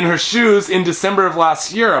 In her shoes in December of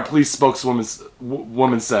last year, a police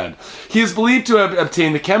spokeswoman said. He is believed to have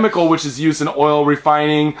obtained the chemical, which is used in oil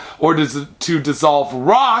refining or to dissolve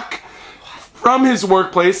rock, from his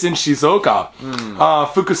workplace in Shizuoka.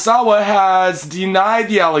 Fukusawa has denied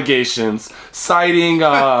the allegations, citing...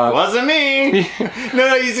 Wasn't me!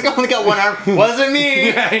 No, he's only got one arm. Wasn't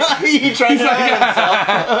me! He tried to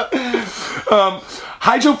hide himself.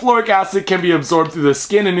 Hydrofluoric acid can be absorbed through the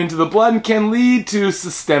skin and into the blood and can lead to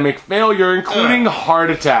systemic failure, including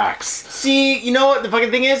heart attacks. See, you know what the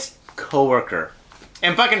fucking thing is? Coworker.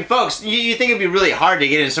 And fucking folks, you think it'd be really hard to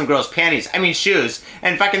get into some girl's panties. I mean shoes.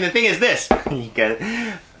 And fucking the thing is this. You get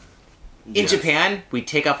it. In Japan, we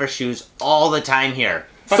take off our shoes all the time here.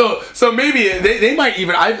 So maybe they might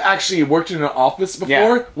even... I've actually worked in an office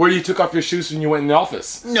before where you took off your shoes when you went in the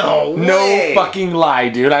office. No way. No fucking lie,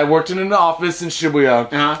 dude. I worked in an office in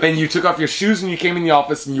Shibuya and you took off your shoes when you came in the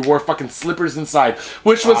office and you wore fucking slippers inside,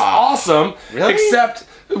 which was awesome. Really? Except...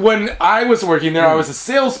 when I was working there, I was a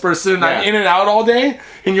salesperson, and I'm in and out all day,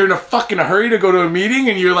 and you're in a fucking hurry to go to a meeting,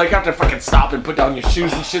 and you're like, have to fucking stop and put down your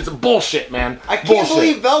shoes and shit. It's bullshit, man. I can't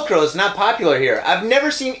believe Velcro is not popular here. I've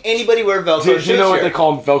never seen anybody wear Velcro shoes. Do you know what they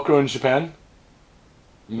call Velcro in Japan?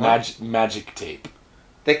 Magic tape.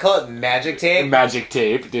 They call it magic tape? Magic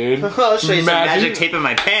tape, dude. I'll show you some magic tape in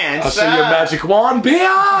my pants. I'll show you a magic wand,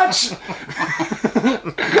 bitch!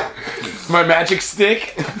 My magic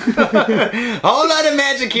stick. A whole lot of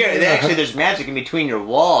magic here. Actually, there's magic in between your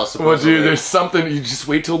walls. Well, dude, there's something. You just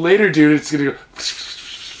wait till later, dude. It's gonna go.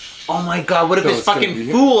 Oh my god, what if it's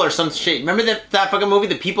fucking Fool or some shit? Remember that fucking movie,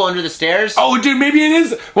 The People Under the Stairs? Oh, dude, maybe it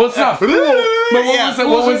is. Well, it's not Fool. But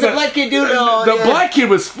what was the black kid dude? The black kid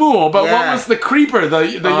was Fool, but what was the creeper,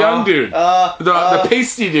 the young dude? The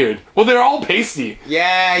pasty dude. Well, they're all pasty.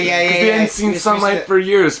 Yeah. Because they hadn't seen sunlight for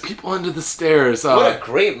years. People Under the Stairs. What a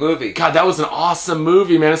great movie. God, that was an awesome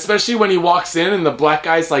movie, man. Especially when he walks in and the black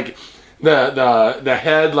guy's like... The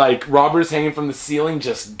head, like, robbers hanging from the ceiling,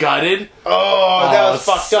 just gutted. Oh, that was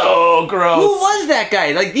fucked up. So gross. Who was that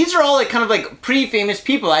guy? Like, these are all, like, kind of, like, pre-famous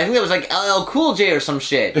people. I think that was, like, LL Cool J or some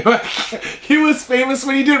shit. He was famous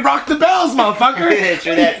when he did Rock the Bells, motherfucker.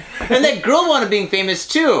 True that. And that girl wanted being famous,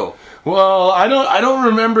 too. Well, I don't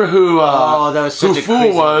remember who, that was such who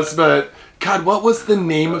Fool was, but... God, what was the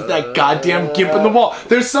name of that goddamn gimp in the wall?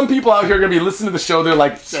 There's some people out here going to be listening to the show. They're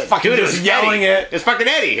like, fucking just yelling it. It's fucking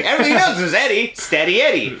Eddie. Everybody knows it was Eddie. Steady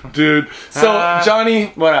Eddie. Dude. So, Johnny.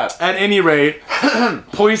 What up? At any rate,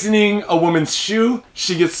 poisoning a woman's shoe.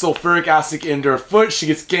 She gets sulfuric acid into her foot. She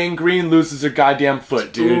gets gangrene, loses her goddamn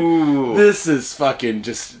foot, dude. Ooh. This is fucking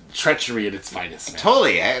just treachery at its finest, man.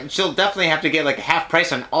 Totally. She'll definitely have to get like half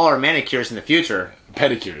price on all her manicures in the future.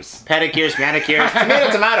 Pedicures, manicures,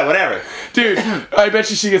 tomato, whatever. Dude, I bet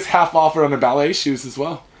you she gets half offer on the ballet shoes as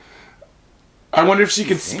well. I wonder if she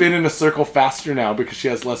can spin in a circle faster now because she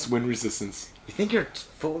has less wind resistance. You think your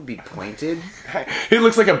foot would be pointed? It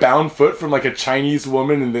looks like a bound foot from like a Chinese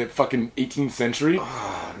woman in the fucking 18th century.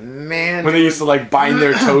 Oh, man. When they used to like bind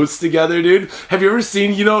their toes together, dude. Have you ever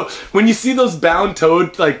seen, when you see those bound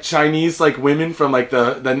toed like Chinese like women from like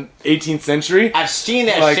the 18th century? I've seen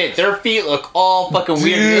that shit. Their feet look all fucking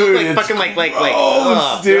weird. Dude, they look like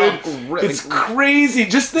fucking dude. It's crazy.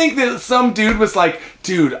 Just think that some dude was like,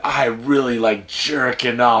 dude, I really like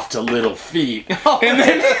jerking off to little feet. And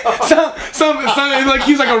then some like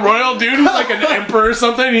he's like a royal dude who's like an emperor or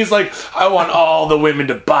something, and he's like, I want all the women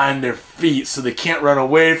to bind their feet so they can't run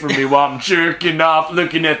away from me while I'm jerking off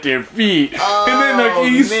looking at their feet. And then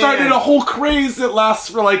like he started a whole craze that lasts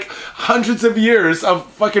for like hundreds of years of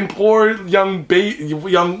fucking poor young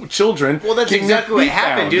children. Well, that's exactly what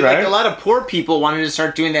happened, dude. Right? Like a lot of poor people wanted to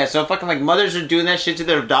start doing that. So fucking like mothers are doing that shit to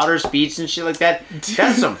their daughters' feet and shit like that. Dude,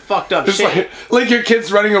 that's some fucked up shit. Like your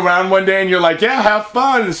kid's running around one day and you're like, yeah, have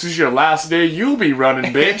fun. This is your last day you'll be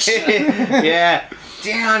running, bitch. Yeah.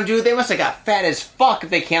 Damn, dude, they must have got fat as fuck if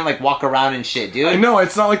they can't, like, walk around and shit, dude. I know,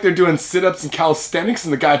 it's not like they're doing sit-ups and calisthenics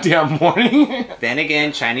in the goddamn morning. Then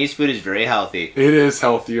again, Chinese food is very healthy. It is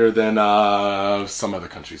healthier than some other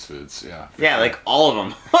countries' foods, yeah. Yeah, like all of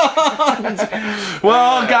them.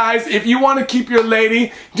 Well, guys, if you want to keep your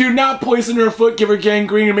lady, do not poison her foot, give her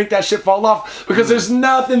gangrene, and make that shit fall off, because there's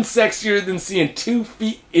nothing sexier than seeing 2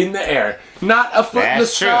 feet in the air. Not a foot in a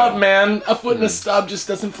stub, man. A foot in a stub just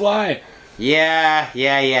doesn't fly. Yeah.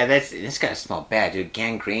 This gotta smell bad, dude.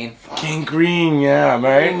 Gangrene. Fuck. Gangrene, yeah,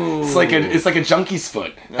 right. It's like a junkie's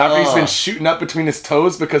foot after he's been shooting up between his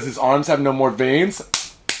toes because his arms have no more veins.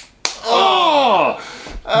 Dirty,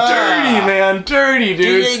 man, dirty,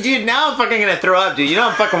 dude. Dude, now I'm fucking gonna throw up, dude. You know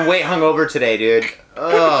I'm fucking way hungover today, dude.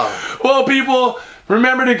 Oh. Well, people.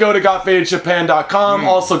 Remember to go to gotfadedjapan.com.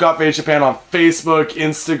 Also, Got Faded Japan on Facebook,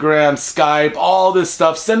 Instagram, Skype, all this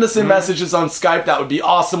stuff. Send us in messages on Skype. That would be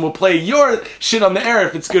awesome. We'll play your shit on the air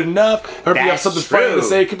if it's good enough. Or if you have something funny to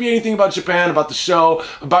say. It could be anything about Japan, about the show,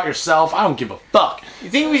 about yourself. I don't give a fuck. You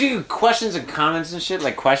think we should do questions and comments and shit?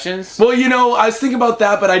 Like questions? Well, I was thinking about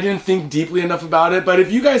that, but I didn't think deeply enough about it. But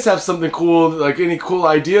if you guys have something cool, like any cool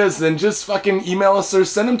ideas, then just fucking email us or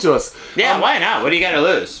send them to us. Yeah, why not? What do you got to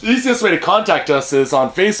lose? The easiest way to contact us is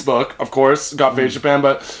on Facebook, of course, Got Faded Japan,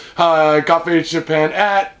 but Got Faded Japan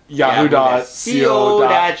at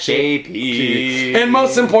yahoo.co.jp. And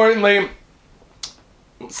most importantly,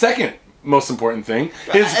 second most important thing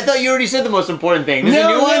is... I thought you already said the most important thing. There's a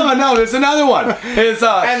new one? No, there's another one. And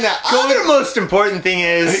the other most important thing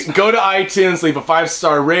is... Go to iTunes, leave a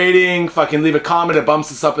 5-star rating, fucking leave a comment. It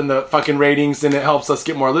bumps us up in the fucking ratings, and it helps us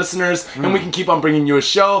get more listeners, and we can keep on bringing you a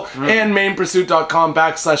show. And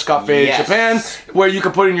mainpursuit.com/GotFadedJapan, where you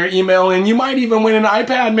can put in your email, and you might even win an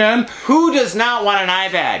iPad, man. Who does not want an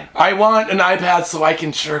iPad? I want an iPad so I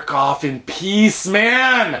can jerk off in peace,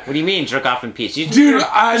 man. What do you mean, jerk off in peace? Dude,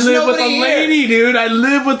 I live with a lady, dude. I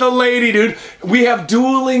live with a lady, dude. We have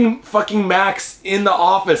dueling fucking Macs in the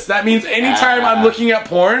office. That means anytime I'm looking at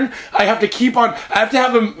porn, I have to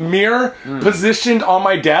have a mirror positioned on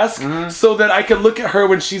my desk so that I can look at her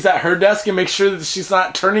when she's at her desk and make sure that she's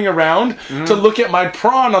not turning around to look at my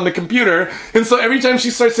prawn on the computer. And so every time she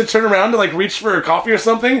starts to turn around to like reach for a coffee or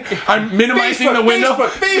something, I'm minimizing the window.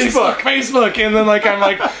 Facebook. And then I'm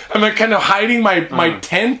kind of hiding my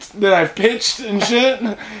tent that I've pitched and shit.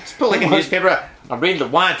 Just put like a newspaper. I'm reading the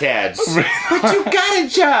want ads. But you got a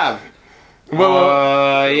job.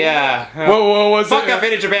 Yeah. What was Fuck up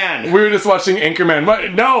in Japan. We were just watching Anchorman.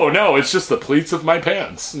 What? No, it's just the pleats of my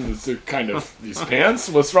pants. It's kind of these pants.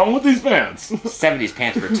 What's wrong with these pants? 70s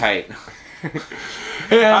pants were tight.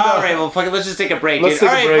 Alright, well, fuck it. Let's just take a break. Let's take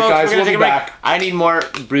a break, folks, guys. We'll be back. I need more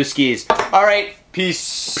brewskis. Alright,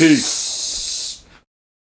 peace.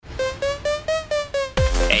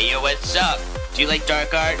 Hey, yo, what's up? Do you like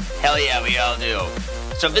dark art? Hell yeah, we all do.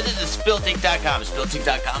 So visit the SpiltInk.com.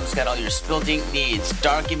 SpiltInk.com's got all your Spiltink needs.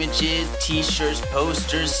 Dark images, t-shirts,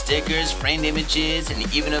 posters, stickers, framed images,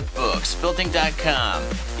 and even a book. SpiltInk.com.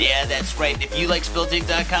 Yeah, that's right. If you like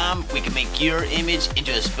SpiltInk.com, we can make your image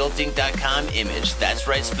into a SpiltInk.com image. That's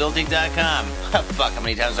right, SpiltInk.com. Fuck, how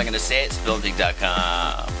many times am I going to say it?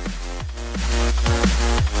 SpiltInk.com.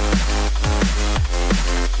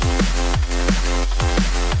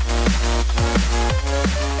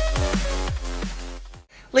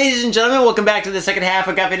 Ladies and gentlemen, welcome back to the second half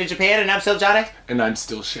of Got Fit in Japan, and I'm still Johnny. And I'm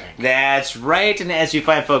still Shank. That's right, and as you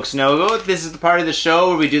fine folks know, this is the part of the show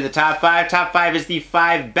where we do the top 5. Top 5 is the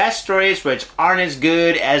 5 best stories, which aren't as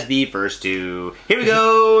good as the first 2. Here we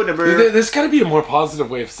go, There's got to be a more positive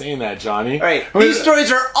way of saying that, Johnny. Alright, these stories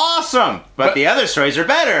are awesome, but the other stories are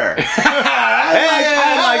better.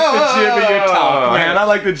 I like the jibbier talk, man. I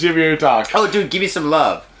like the jibbier talk. Oh, dude, give me some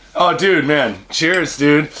love. Oh, dude, man. Cheers,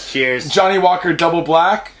 dude. Cheers. Johnny Walker Double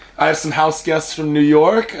Black. I have some house guests from New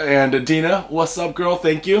York. And Dina, what's up, girl?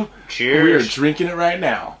 Thank you. Cheers. We are drinking it right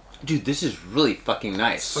now. Dude, this is really fucking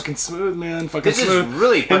nice. It's fucking smooth, man. This is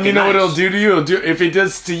really fucking nice. And you know what it'll do to you? If it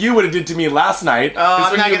does to you what it did to me last night. Oh,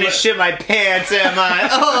 I'm not going to shit my pants, am I?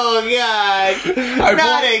 Oh, God.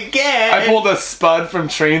 Not again. I pulled a Spud from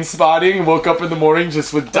Train Spotting, woke up in the morning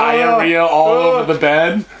just with diarrhea all over the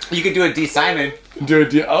bed. You could do a D. Simon.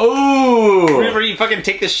 Whenever you fucking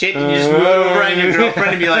take the shit and you just move over on your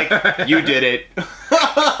girlfriend and be like, you did it.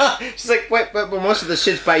 She's like, wait, but most of the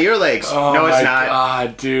shit's by your legs. Oh, no, it's Oh not. my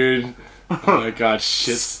god, dude. Oh my god,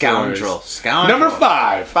 shit. Scoundrel. Number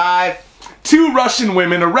 5. 2 Russian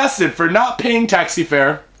women arrested for not paying taxi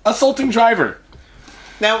fare, assaulting driver.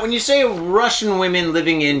 Now, when you say Russian women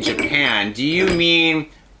living in Japan, do you mean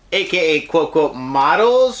aka quote-quote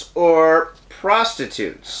models or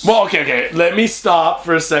prostitutes? Well, okay. Let me stop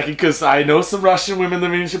for a second because I know some Russian women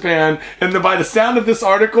living in Japan, and by the sound of this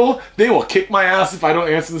article, they will kick my ass if I don't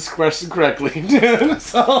answer this question correctly.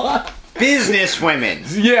 Business women.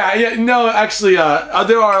 Yeah. No, actually,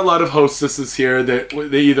 there are a lot of hostesses here that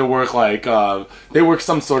they either work they work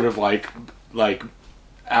some sort of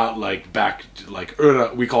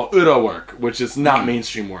we call ura work, which is not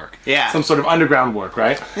mainstream work. Yeah. Some sort of underground work,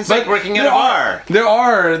 right? It's like working at a bar. There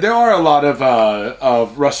are a lot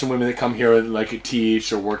of Russian women that come here and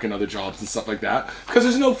teach or work in other jobs and stuff like that. Because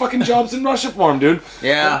there's no fucking jobs in Russia for them, dude.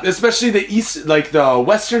 Yeah. Especially the east, the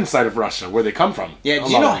western side of Russia, where they come from. Yeah,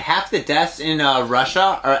 do you know half the deaths in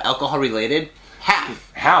Russia are alcohol related? Half.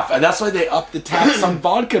 And that's why they upped the tax on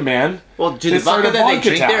vodka, man. Well, dude, the vodka that they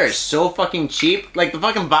drink there is so fucking cheap. Like, the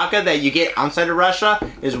fucking vodka that you get outside of Russia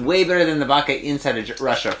is way better than the vodka inside of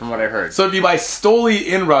Russia, from what I heard. So if you buy Stoli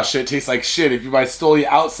in Russia, it tastes like shit. If you buy Stoli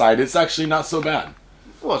outside, it's actually not so bad.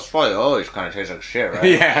 Well, it's probably always kind of tastes like shit, right?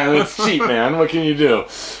 Yeah, it's cheap, man. What can you do?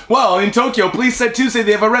 Well, in Tokyo, police said Tuesday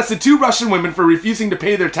they have arrested 2 Russian women for refusing to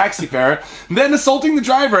pay their taxi fare, then assaulting the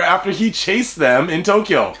driver after he chased them in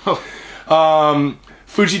Tokyo.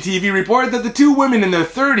 Fuji TV reported that the 2 women in their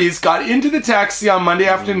 30s got into the taxi on Monday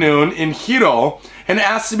afternoon in Hiro and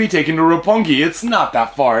asked to be taken to Roppongi. It's not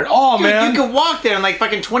that far at all, dude, man. You can walk there in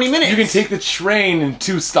fucking 20 minutes. You can take the train in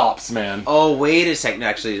 2 stops, man. Oh, wait a second.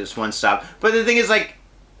 Actually, just 1 stop. But the thing is,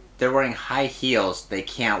 they're wearing high heels. They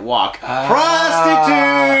can't walk. Prostitutes!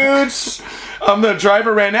 The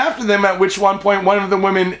driver ran after them, at which one point one of the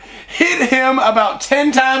women hit him about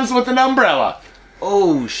 10 times with an umbrella.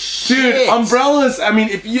 Oh, shit. Dude, umbrellas,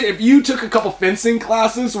 if you took a couple fencing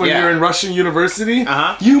classes when you're in Russian university,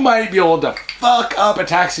 you might be able to fuck up a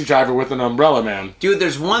taxi driver with an umbrella, man. Dude,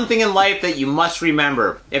 there's one thing in life that you must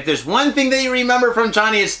remember. If there's one thing that you remember from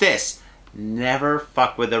Johnny, it's this. never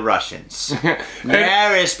fuck with the Russians.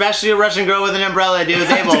 Never, especially a Russian girl with an umbrella, dude.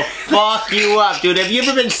 They will fuck you up, dude. Have you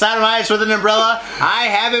ever been sodomized with an umbrella? I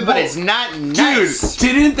haven't, but it's not nice.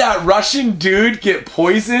 Dude, didn't that Russian dude get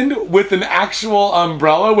poisoned with an actual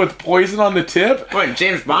umbrella with poison on the tip? What,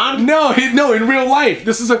 James Bond? No, in real life.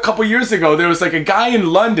 This is a couple years ago. There was like a guy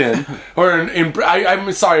in London, or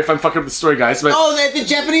I'm sorry if I'm fucking up the story, guys, but at the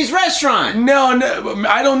Japanese restaurant. No,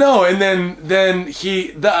 I don't know. And then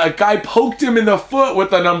a guy poked him in the foot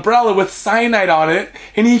with an umbrella with cyanide on it,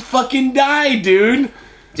 and he fucking died, dude.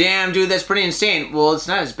 Damn, dude, that's pretty insane. Well, it's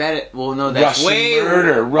not as bad. Well, no, that's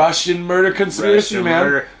Russian murder conspiracy, man.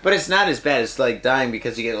 Murder. But it's not as bad. It's like dying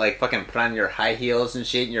because you get like fucking put on your high heels and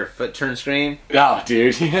shit, and your foot turns green. Oh,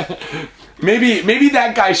 dude. Maybe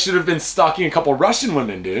that guy should have been stalking a couple Russian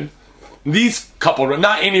women, dude. These couple,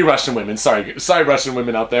 not any Russian women. Sorry, Russian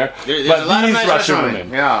women out there. There's a lot of nice Russian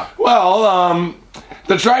women. Yeah. Well,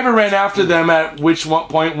 the driver ran after them, at which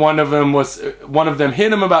point one of them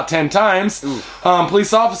hit him about 10 times.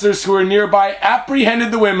 Police officers who were nearby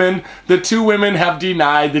apprehended the women. The 2 women have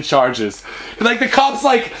denied the charges. Like the cops,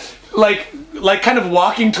 like kind of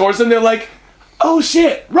walking towards them. They're like, "Oh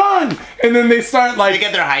shit, run!" And then they start like they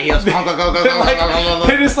get their high heels.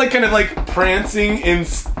 They're just like kind of like prancing in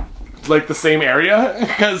like the same area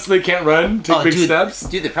because they can't run, take big steps.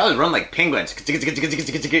 Dude, they probably run like penguins.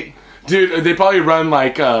 Dude, they probably run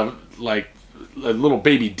like a little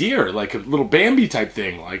baby deer, like a little Bambi type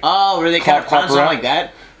thing. Like where they kind of prance like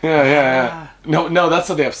that? Yeah. No, that's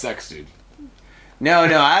how they have sex, dude. No,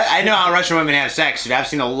 I know how Russian women have sex, dude. I've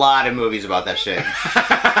seen a lot of movies about that shit.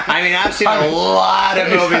 I've seen a lot of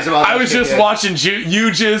movies about that shit. I was just watching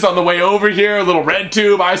Jizz on the way over here, a little red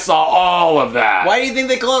tube. I saw all of that. Why do you think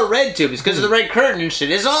they call it red tube? It's because of the red curtain and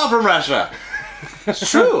shit. It's all from Russia. It's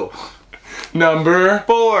true. Number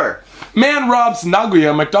 4. Man robs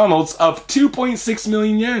Nagoya McDonald's of 2.6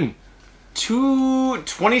 million yen.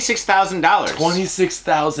 $26,000.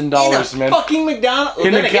 $26,000, man. Fucking McDonald's.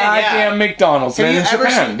 In a goddamn McDonald's, man, in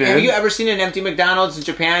Japan, dude. Have you ever seen an empty McDonald's in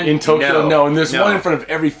Japan? In Tokyo, no. And there's one in front of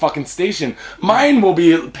every fucking station. Mine will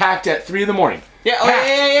be packed at 3 a.m.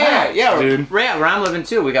 Yeah, dude. Yeah, where I'm living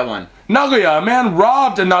too, we got one. Nagoya, a man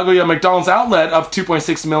robbed a Nagoya McDonald's outlet of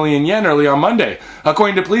 2.6 million yen early on Monday.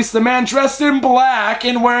 According to police, the man dressed in black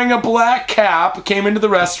and wearing a black cap came into the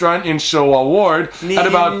restaurant in Showa Ward at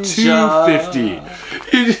about 2:50.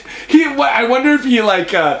 I wonder if he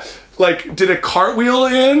did a cartwheel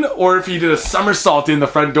in, or if he did a somersault in the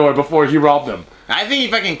front door before he robbed them. I think he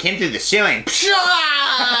fucking came through the ceiling.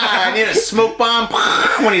 I made a smoke bomb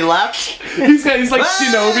when he left. He's like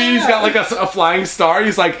Shinobi. He's got like a flying star.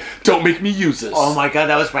 He's like, "Don't make me use this." Oh my god,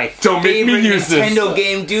 that was my favorite Nintendo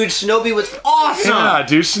game, dude. Shinobi was awesome. Yeah,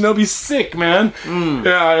 dude, Shinobi's sick, man.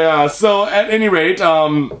 Yeah. So at any rate,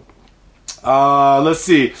 let's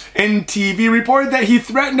see. NTV reported that he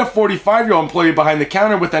threatened a 45-year-old employee behind the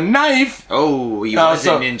counter with a knife. Oh, he was a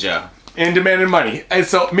ninja. And demanded money. And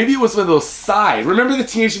so maybe it was one of those Psy. Remember the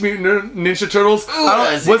Teenage Mutant Ninja Turtles?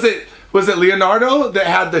 Was it Leonardo that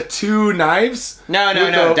had the 2 knives? No,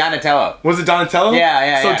 Donatello. Was it Donatello?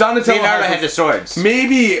 Yeah. So Donatello Leonardo had the swords.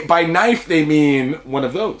 Maybe by knife they mean one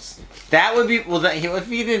of those. That would be if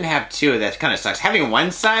he didn't have 2, that kind of sucks. Having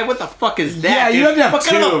one side, what the fuck is that? Yeah, dude? you have to have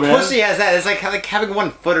 2, man. What kind of a pussy has that? It's like having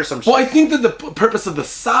 1 foot or some shit. Well, I think that the purpose of the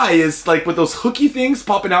Psy is like with those hooky things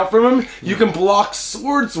popping out from him, you can block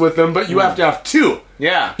swords with them, but you have to have 2.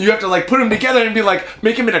 Yeah. You have to like put them together and be like,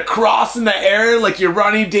 make him in a cross in the air, like you're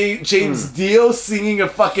Ronnie James Dio singing a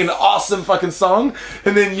fucking awesome fucking song,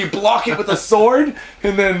 and then you block it with a sword,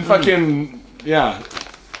 and then fucking,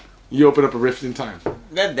 you open up a rift in time.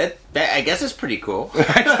 That I guess is pretty cool.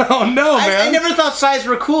 I don't know, man. I never thought Psys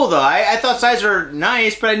were cool though. I thought Psys were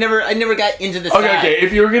nice, but I never got into the Psy. Okay.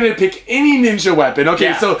 If you were gonna pick any ninja weapon,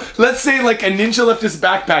 so let's say like a ninja left his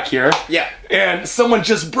backpack here. Yeah. And someone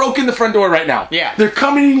just broke in the front door right now. Yeah. They're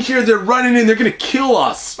coming in here. They're running in. They're gonna kill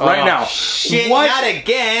us right now. Shit! Not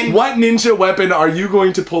again. What ninja weapon are you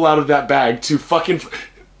going to pull out of that bag to fucking?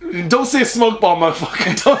 Don't say smoke bomb,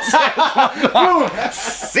 motherfucker. Don't say smoke bomb.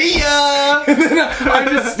 See ya! And then I'm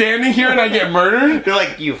just standing here and I get murdered. You're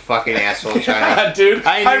like, you fucking asshole, Johnny. Dude,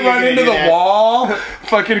 I run into the wall.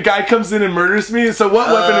 Fucking guy comes in and murders me. So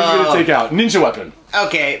what weapon are you going to take out? Ninja weapon.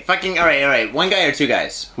 Okay, fucking, alright. 1 guy or 2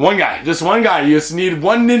 guys? 1 guy. Just 1 guy. You just need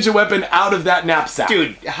 1 ninja weapon out of that knapsack.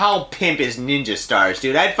 Dude, how pimp is ninja stars,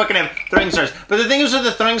 dude? I'd fucking have throwing stars. But the thing is with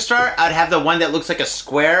the throwing star, I'd have the one that looks like a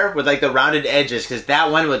square with like the rounded edges, because that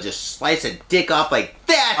one would just slice a dick off like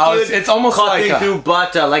that, dude. It's almost like through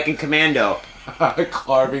butter, like in Commando.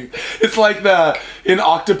 Carving. It's like in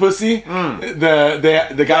Octopussy,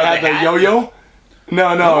 the guy had the yo-yo.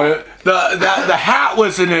 No. The hat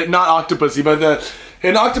was in it, not Octopussy, but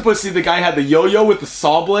in Octopussy, the guy had the yo-yo with the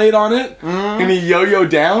saw blade on it, and he yo-yo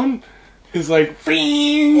down. He's like, well,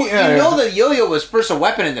 you know the yo-yo was first a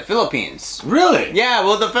weapon in the Philippines. Really? Yeah,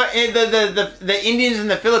 well, the Indians in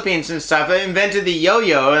the Philippines and stuff invented the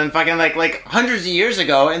yo-yo and fucking like hundreds of years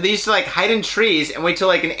ago, and they used to like hide in trees and wait till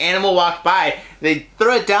like an animal walked by. They'd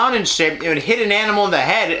throw it down and shit. It would hit an animal in the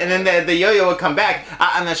head, and then the yo-yo would come back.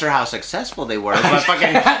 I'm not sure how successful they were, but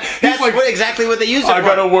fucking that's like, exactly what they used it for. I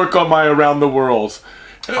gotta work on my around the world.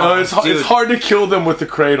 It's hard to kill them with the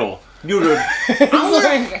cradle. Dude.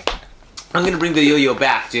 I'm gonna bring the yo-yo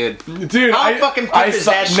back, dude. Dude, how fucking pimp is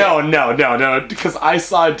that shit? No. Because I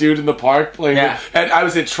saw a dude in the park playing and I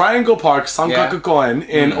was at Triangle Park, Sankakukoen,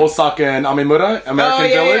 in Osaka and Amemura,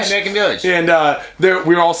 American Village. Yeah, American Village. And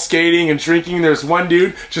we were all skating and drinking. There's one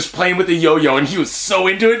dude just playing with the yo-yo, and he was so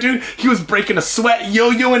into it, dude. He was breaking a sweat,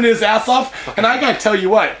 yo-yoing his ass off. And I gotta tell you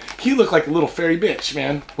what, he looked like a little fairy bitch,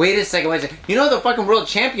 man. Wait a second. You know the fucking world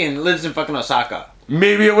champion lives in fucking Osaka.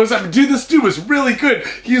 Maybe it was dude. This dude was really good.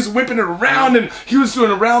 He was whipping it around, and he was doing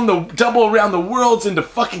double around the worlds into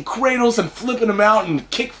fucking cradles and flipping them out and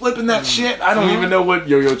kick flipping that shit. I don't even know what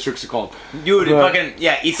yo-yo tricks are called. Dude, fucking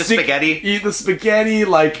eat the spaghetti. Eat the spaghetti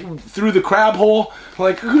like through the crab hole.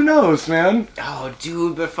 Like who knows, man? Oh,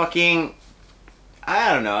 dude, but fucking.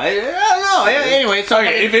 I don't know. I don't know. Anyway, so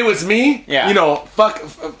if it was me, you know,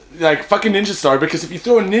 fucking Ninja Star, because if you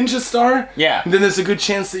throw a Ninja Star, then there's a good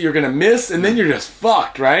chance that you're gonna miss, and then you're just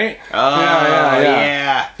fucked, right? Oh,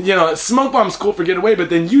 yeah. You know, smoke bomb's cool for getting away,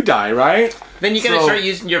 but then you die, right? Then you gotta start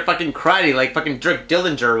using your fucking karate, like fucking Dirk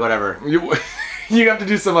Dillinger or whatever. You have to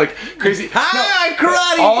do some like crazy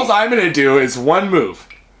karate. All I'm gonna do is one move.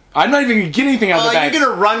 I'm not even gonna get anything out of the bag. You're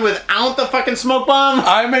gonna run without the fucking smoke bomb?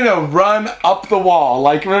 I'm gonna run up the wall.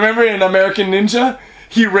 Like, remember in American Ninja?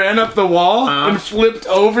 He ran up the wall and flipped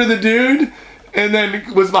over the dude, and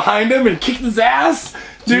then was behind him and kicked his ass.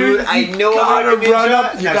 Dude, I know gotta run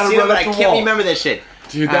up. You gotta run up the wall. I can't remember that shit.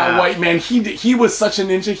 Dude, that white man, he was such a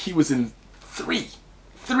ninja. He was in three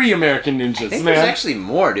American Ninjas, I think there's actually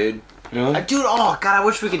more, dude. Yeah. Dude, oh god, I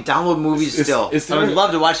wish we could download movies still. I would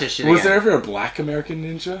love to watch that shit again. Was there ever a black American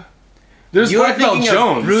Ninja? There's Black Belt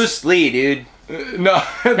Jones. Bruce Lee, dude. No.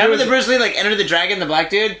 Remember the Bruce Lee, like, Enter the Dragon, the black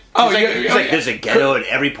dude? He's like, there's a ghetto in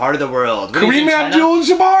every part of the world. Kareem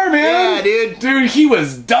Abdul-Jabbar, man. Yeah, dude. Dude, he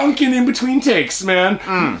was dunking in between takes,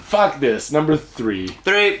 man. Fuck this. Number 3.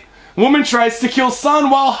 Woman tries to kill son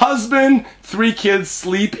while husband, 3 kids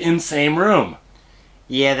sleep in same room.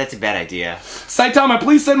 Yeah, that's a bad idea. Saitama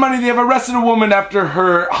police said Monday they have arrested a woman after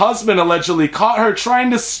her husband allegedly caught her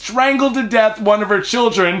trying to strangle to death one of her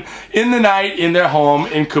children in the night in their home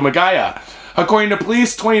in Kumagaya. According to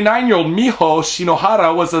police, 29-year-old Miho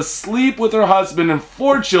Shinohara was asleep with her husband and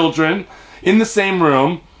 4 children in the same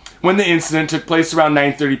room when the incident took place around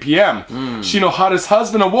 9:30 p.m. Shinohara's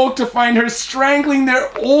husband awoke to find her strangling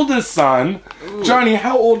their oldest son. Ooh. Johnny,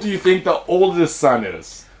 how old do you think the oldest son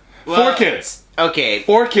is? Well, 4 kids. Okay.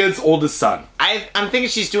 4 kids, oldest son. I'm thinking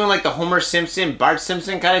she's doing like the Homer Simpson, Bart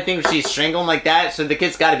Simpson kind of thing where she's strangling like that, so the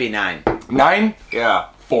kid's gotta be 9. 9? Yeah.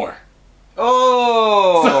 4.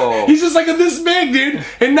 Oh! So, he's just like this big, dude.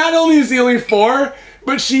 And not only is he only 4,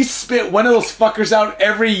 but she spit one of those fuckers out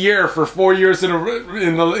every year for 4 years in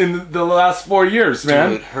the last 4 years,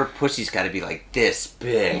 man. Dude, her pussy's gotta be like this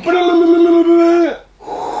big.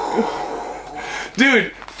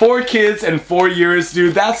 Dude, 4 kids and 4 years,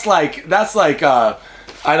 dude. That's like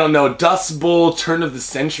I don't know, Dust Bowl turn of the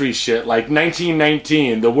century shit. Like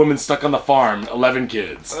 1919, the woman stuck on the farm, 11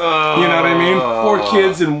 kids. Oh. You know what I mean? 4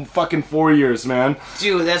 kids in fucking 4 years, man.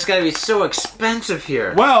 Dude, that's gotta be so expensive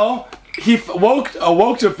here. Well, he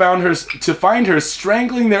awoke to find her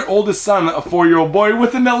strangling their oldest son, a 4-year-old boy,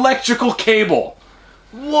 with an electrical cable.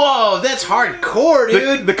 Whoa, that's hardcore,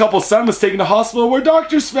 dude. The couple's son was taken to hospital where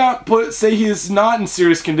doctors say he is not in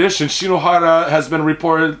serious condition. Shinohara has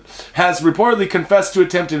reportedly confessed to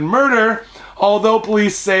attempted murder, although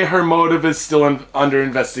police say her motive is still under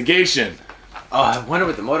investigation. Oh, I wonder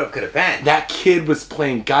what the motive could have been. That kid was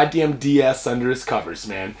playing goddamn DS under his covers,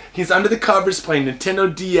 man. He's under the covers playing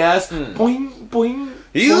Nintendo DS. Boing, boing.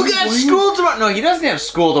 You got school tomorrow? No, he doesn't have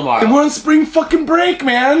school tomorrow. And we're on spring fucking break,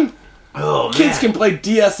 man. Oh, man. Kids can play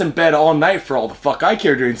DS in bed all night for all the fuck I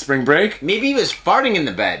care during spring break. Maybe he was farting in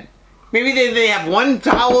the bed. Maybe they have one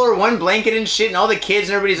towel or one blanket and shit, and all the kids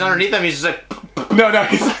and everybody's underneath them. He's just like... No,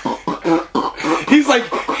 he's like,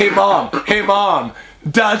 hey mom,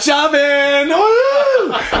 Dutch oven!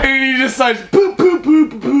 Woo! And he just starts poop, poop,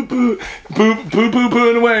 poop, poop, poop.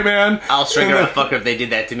 pooing away, man. I'll trigger a fucker if they did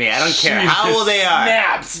that to me. I don't care how old they are.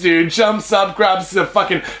 Snaps, dude. Jumps up, grabs the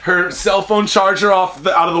fucking her cell phone charger out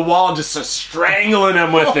of the wall, and just starts strangling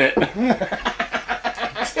him with it.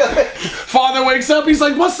 Father wakes up, he's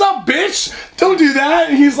like, "What's up, bitch? Don't do that."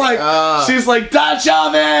 And he's like, she's like,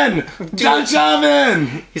 "Dachaven!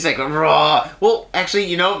 Dachaven!" He's like, "Raw." Well, actually,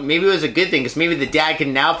 you know, maybe it was a good thing, because maybe the dad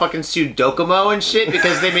can now fucking sue Docomo and shit,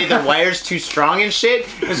 because they made their wires too strong and shit.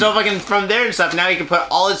 And so fucking from there and stuff, now he can put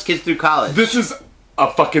all his kids through college. This is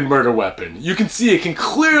a fucking murder weapon. You can see it can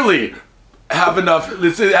clearly have enough,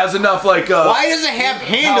 it has enough, like, why does it have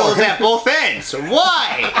handles at both ends?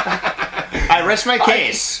 Why? I rest my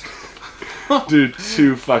case. Dude,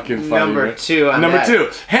 too fucking funny. Number two on Number that.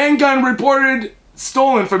 2. Handgun reported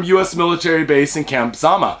stolen from U.S. military base in Camp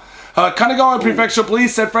Zama. Kanagawa Prefectural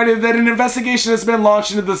Police said Friday that an investigation has been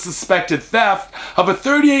launched into the suspected theft of a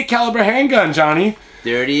 .38 caliber handgun, Johnny.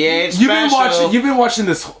 38 You've been watching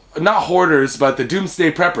this, not Hoarders, but the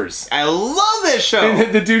Doomsday Preppers. I love this show.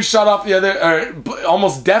 And the dude shot off the other,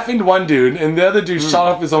 almost deafened one dude, and the other dude shot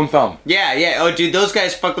off his own thumb. Yeah. Oh, dude, those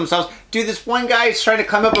guys fuck themselves. Dude, this one guy is trying to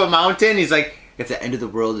climb up a mountain. He's like, if the end of the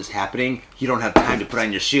world is happening, you don't have time to put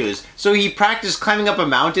on your shoes. So he practiced climbing up a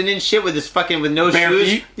mountain and shit with with no bare shoes.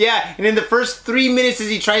 feet? Yeah, and in the first 3 minutes as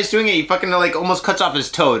he tries doing it, he fucking like almost cuts off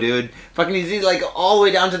his toe, dude. Fucking he's like all the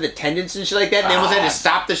way down to the tendons and shit like that. And they almost had to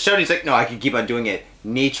stop the show. And he's like, no, I can keep on doing it.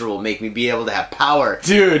 Nature will make me be able to have power.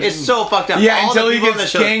 Dude. It's so fucked up. Yeah, All until the he people in the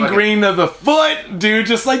gets show is gangrene of the foot, dude,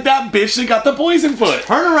 just like that bitch that got the poison foot.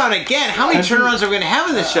 Turnaround again. How many turnarounds are we going to have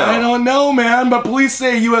in this show? I don't know, man, but police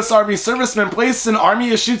say a U.S. Army serviceman placed an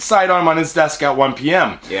Army-issued sidearm on his desk at 1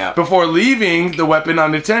 p.m. Yeah. Before leaving the weapon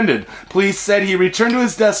unattended. Police said he returned to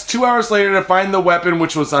his desk 2 hours later to find the weapon,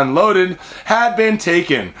 which was unloaded, had been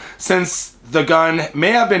taken. Since the gun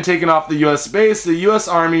may have been taken off the U.S. base, the U.S.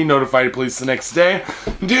 Army notified police the next day.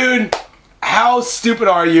 Dude, how stupid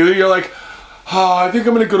are you? You're like, oh, I think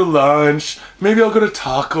I'm going to go to lunch. Maybe I'll go to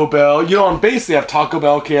Taco Bell. You know, on base they have Taco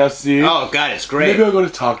Bell, KFC. Oh, God, it's great. Maybe I'll go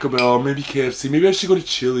to Taco Bell, maybe KFC. Maybe I should go to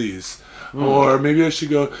Chili's. Or maybe I should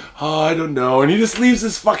go, I don't know. And he just leaves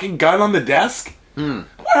his fucking gun on the desk? Why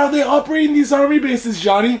are they operating these army bases,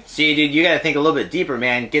 Johnny? See, dude, you gotta think a little bit deeper,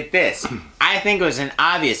 man. Get this. I think it was an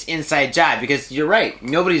obvious inside job, because you're right.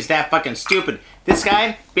 Nobody's that fucking stupid. This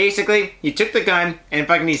guy, basically, he took the gun, and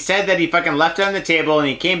fucking he said that he fucking left it on the table, and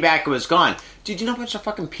he came back and was gone. Dude, you know how much a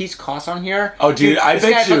fucking piece costs on here? Oh, dude, I bet you.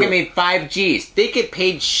 This guy fucking made 5 G's. They get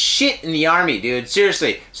paid shit in the army, dude.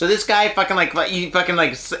 Seriously. So this guy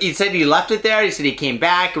he said he left it there. He said he came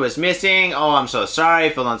back. It was missing. Oh, I'm so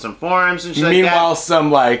sorry. Filled on some forms and shit like that. Meanwhile,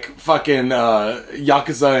 some, like, fucking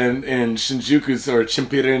Yakuza in Shinjuku's, or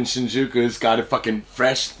Chimpiren Shinjuku's, got a fucking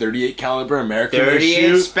fresh 38 caliber American 38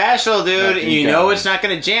 issue. special, dude. And you know it's not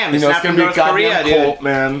gonna jam. It's not from North Korea, Colt, dude.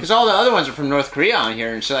 Man. Because all the other ones are from North Korea on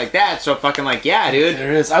here and shit like that. So fucking like, yeah, dude.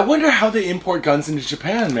 There is. I wonder how they import guns into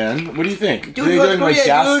Japan, man. What do you think? Dude, do they go in like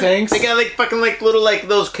gas tanks? They got like fucking like little like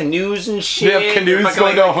those canoes and shit. They have canoes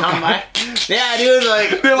fucking, going yeah, dude.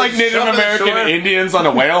 Like they're like Native American Indians on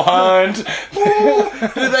a whale hunt.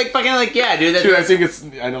 Dude, like fucking like, yeah, dude. Dude,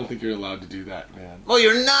 I don't think you're allowed to do that, man. Well,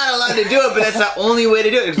 you're not allowed to do it, but that's the only way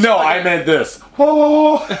to do it. No, I meant this.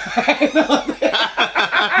 Whoa.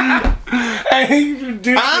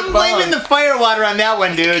 I'm blaming the firewater on that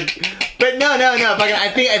one, dude. But no. Fucking, I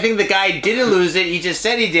think the guy didn't lose it. He just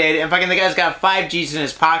said he did, and fucking the guy's got 5 G's in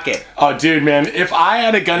his pocket. Oh, dude, man. If I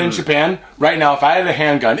had a gun in Japan right now, if I had a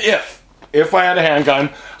handgun, if I had a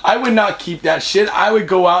handgun, I would not keep that shit. I would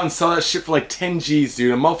go out and sell that shit for like 10 G's,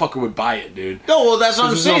 dude. A motherfucker would buy it, dude. No, well, that's what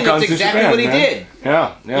I'm saying. That's exactly what he did.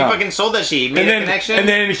 Yeah. He fucking sold that shit. He made a connection. And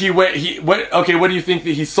then okay, what do you think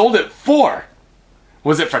that he sold it for?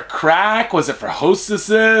 Was it for crack? Was it for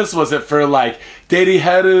hostesses? Was it for, like,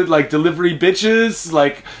 daddy-headed, like, delivery bitches?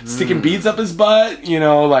 Like, sticking beads up his butt? You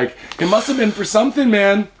know, like, it must have been for something,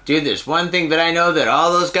 man. Dude, there's one thing that I know that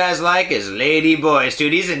all those guys like is lady boys.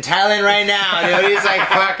 Dude, he's in Thailand right now, dude. He's like,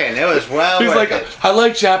 fucking, it was well worth it. I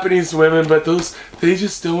like Japanese women, but they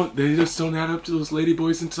just don't add up to those lady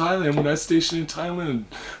boys in Thailand. When I was stationed in Thailand,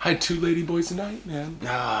 I had 2 lady boys a night, man.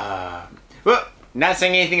 Well, not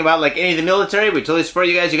saying anything about like any of the military. We totally support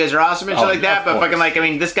you guys. You guys are awesome and shit like that. But fucking like, I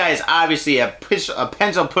mean, this guy is obviously a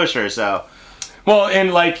pencil pusher. So, well,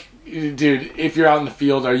 and like, dude, if you're out in the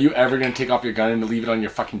field, are you ever gonna take off your gun and leave it on your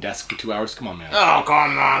fucking desk for 2 hours? Come on, man. Oh,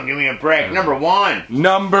 come on, give me a break. Number 1.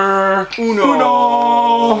 Number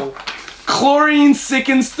uno. Chlorine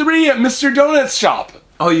sickens 3 at Mr. Donut's shop.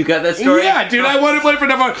 Oh, you got that story? Yeah, dude, I want to play for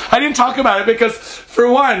number. I didn't talk about it because, for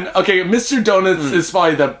one, okay, Mr. Donuts is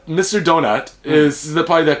probably Mr. Donut is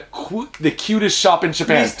probably the cutest shop in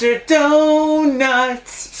Japan. Mr.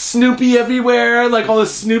 Donuts. Snoopy everywhere, like all the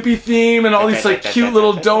Snoopy theme and all these like cute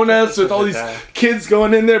little donuts with all these kids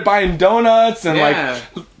going in there buying donuts and like,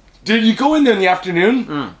 dude, you go in there in the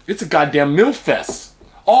afternoon, it's a goddamn MILF fest.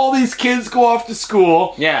 All these kids go off to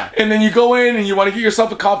school. Yeah. And then you go in and you want to get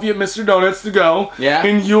yourself a coffee at Mr. Donuts to go. Yeah.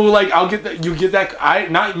 And you'll like, I'll get that, you get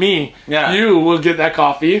that, not me. Yeah. You will get that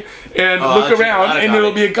coffee and look around and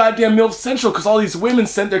it'll be a goddamn MILF Central because all these women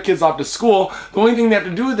sent their kids off to school. The only thing they have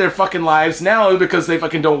to do with their fucking lives now because they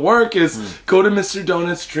fucking don't work is go to Mr.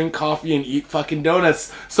 Donuts, drink coffee and eat fucking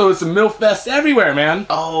donuts. So it's a MILF fest everywhere, man.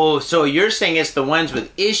 Oh, so you're saying it's the ones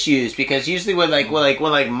with issues because usually when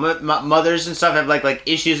mothers and stuff have like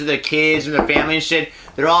issues with their kids and their family and shit,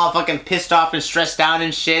 they're all fucking pissed off and stressed out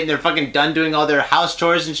and shit, and they're fucking done doing all their house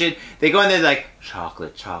chores and shit. They go in there like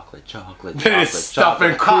chocolate, they're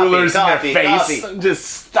stuffing coolers in their face, just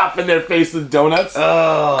stuffing their face with donuts.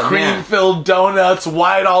 Oh, cream-filled donuts,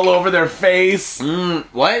 white all over their face.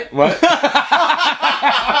 What?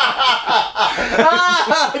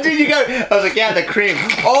 Dude, you got. I was like, yeah, the cream.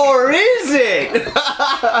 Or is it?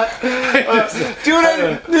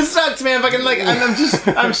 Dude, this sucks, man. Fucking like,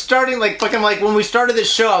 I'm starting like fucking like when we started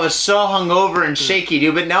this show, I was so hungover and shaky,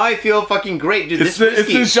 dude. But now I feel fucking great, dude. It's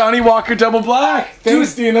the Johnny Walker Double Black.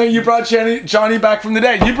 Thanks, Dina. You brought Johnny back from the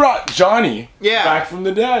dead. You brought Johnny back from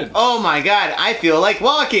the dead. Oh my god, I feel like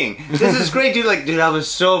walking. This is great, dude. Like, dude, I was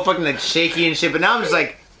so fucking like shaky and shit, but now I'm just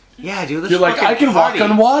like, yeah, dude. Let's You're like, I can party. walk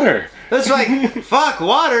on water. Let's like, fuck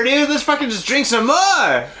water, dude. Let's fucking just drink some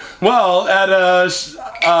more. Well, at a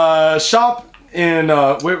shop in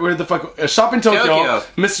where the fuck shop in Tokyo.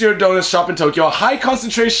 Mr. Donuts shop in Tokyo. A high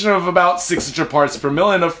concentration of about 600 parts per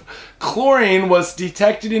million of chlorine was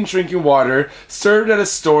detected in drinking water served at a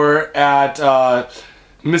store at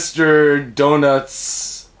Mr.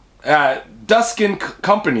 Donuts at Duskin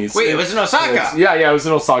Companies. Wait, it was in Osaka. Yeah, it was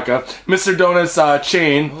in Osaka. Mr. Donuts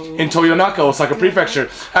chain in Toyonaka, Osaka Prefecture.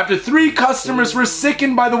 After 3 customers were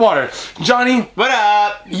sickened by the water. Johnny, what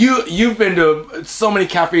up? You've been to so many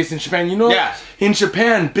cafes in Japan. You know, in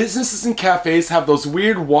Japan, businesses and cafes have those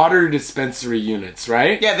weird water dispensary units,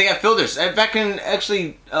 right? Yeah, they got filters. Back in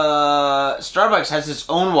actually, Starbucks has its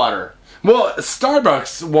own water. Well,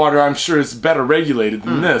 Starbucks water, I'm sure, is better regulated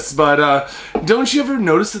than this, but don't you ever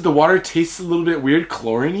notice that the water tastes a little bit weird,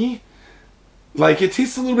 chlorine-y? Like, it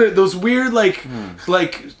tastes a little bit, those weird, like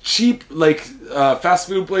cheap, fast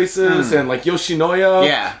food places and, like,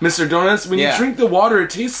 Yoshinoya, Mr. Donuts. When you drink the water,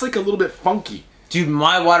 it tastes, like, a little bit funky. Dude,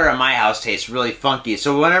 my water at my house tastes really funky.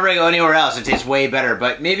 So whenever I go anywhere else, it tastes way better.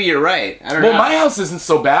 But maybe you're right. I don't know. Well, my house isn't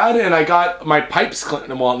so bad, and I got my pipes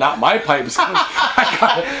cleaned. Well, not my pipes cleaned.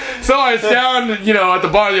 So I was down, at the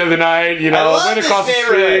bar the other night, went across the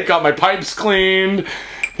street, got my pipes cleaned.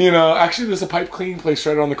 Actually, there's a pipe cleaning place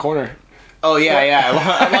right around the corner. Oh, yeah.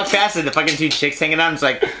 I walked past it, the fucking 2 chicks hanging out. I'm just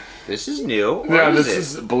like, this is new. This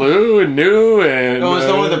is blue and new and... Oh, it's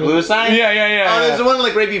the one with the blue sign? Yeah. Oh, there's the one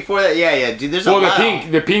like right before that. Yeah. Dude, there's a lot.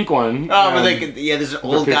 the pink one. Oh, but like, there's an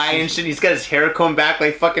old guy and shit. He's got his hair combed back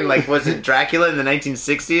like fucking was it Dracula in the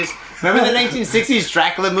 1960s? Remember the 1960s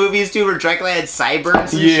Dracula movies, dude, where Dracula had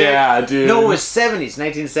sideburns and shit? Yeah, dude. No, it was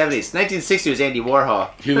 1970s. 1960 was Andy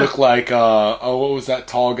Warhol. He looked like, what was that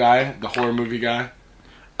tall guy? The horror movie guy?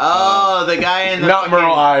 Oh, the guy in the Not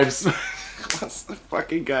Merle Ives. What's the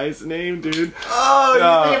fucking guy's name, dude? Oh,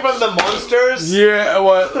 you thinking from the Monsters? Yeah,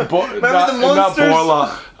 what? Remember the Monsters?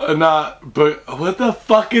 Not Borla. But what the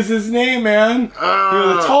fuck is his name, man?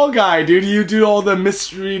 You're the tall guy, dude. You do all the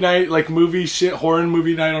mystery night, like movie shit, horror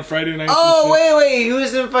movie night on Friday night. Oh, wait.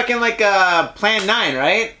 Who's in fucking like Plan 9,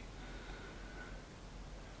 right?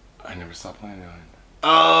 I never saw Plan 9.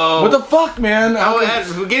 Oh. What the fuck, man?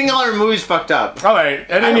 We're getting all our movies fucked up. Alright,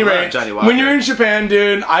 at any rate, when you're in Japan,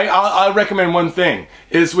 dude, I'll recommend one thing.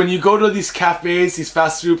 Is when you go to these cafes, these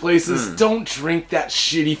fast food places, don't drink that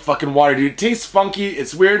shitty fucking water, dude. It tastes funky,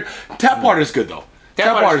 it's weird. Tap water's good, though.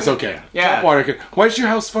 Tap water's okay. Yeah. Tap water good. Why is your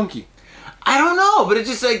house funky? I don't know, but it's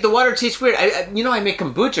just like the water tastes weird. I make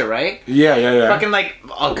kombucha, right? Yeah. Fucking like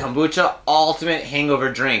kombucha, ultimate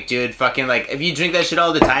hangover drink, dude. Fucking like if you drink that shit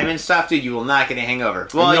all the time and stuff, dude, you will not get a hangover.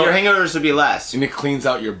 Well, your hangovers will be less. And it cleans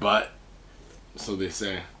out your butt, so they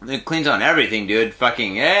say. It cleans on everything, dude.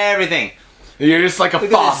 Fucking everything. You're just like a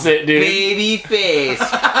faucet, dude. Baby face.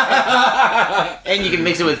 And you can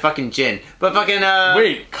mix it with fucking gin. But fucking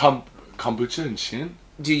Wait, kombucha and gin?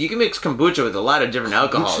 Dude, you can mix kombucha with a lot of different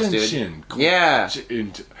alcohols, dude. Gin. Yeah.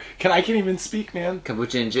 I can't even speak, man.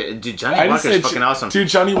 Kombucha and gin. Dude, Johnny Walker's fucking awesome. Dude,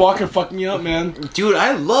 Johnny Walker fucked me up, man. Dude,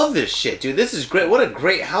 I love this shit, dude. This is great. What a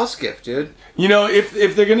great house gift, dude. You know,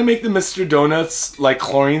 if they're gonna make the Mr. Donuts like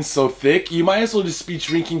chlorine so thick, you might as well just be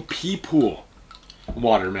drinking pea pool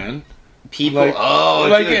water, man. Pea pool?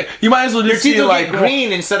 Dude. You might as well just your teeth will get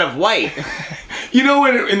green instead of white. You know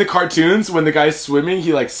when in the cartoons when the guy's swimming,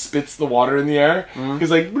 he like spits the water in the air.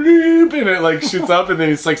 He's like bloop, and it like shoots up, and then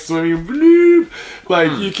he's like swimming bloop.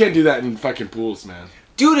 Like you can't do that in fucking pools, man.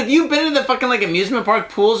 Dude, have you been to the fucking like amusement park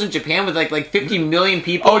pools in Japan with like 50 million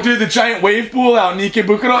people? Oh, dude, the giant wave pool out in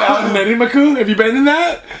Ikebukuro, out in Nerimaku. Have you been in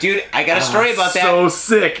that? Dude, I got a story about that. So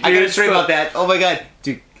sick, dude. I got a story about that. Oh my god,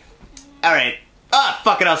 dude. All right.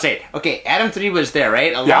 Fuck it, I'll say it. Okay, Adam 3 was there,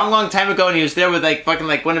 right? A long time ago, and he was there with like fucking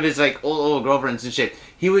like one of his like old girlfriends and shit.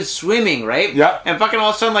 He was swimming, right? Yeah. And fucking all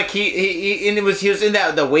of a sudden, like he was in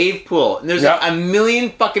the wave pool, and there's like a million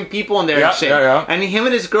fucking people in there and shit. Yeah. And him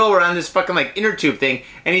and his girl were on this fucking like inner tube thing,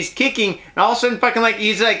 and he's kicking, and all of a sudden, fucking like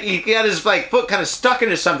he got his like foot kind of stuck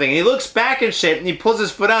into something, and he looks back and shit, and he pulls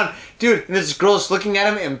his foot out, dude, and this girl's looking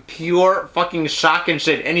at him in pure fucking shock and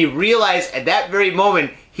shit, and he realized at that very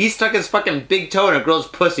moment. He stuck his fucking big toe in a girl's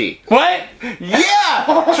pussy. What? Yeah!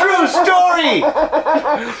 True story!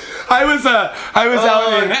 I was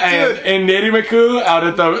out in Nerimaku, out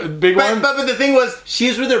at the big one. But the thing was, she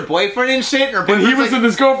was with her boyfriend and shit. And he was with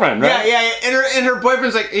his girlfriend, right? Yeah. And her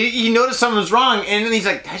boyfriend's like, he noticed something was wrong. And then he's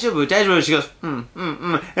like, Daijoubu. She goes,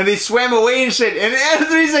 And they swam away and shit. And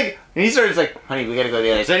after he's like, and he started like, honey, we gotta go to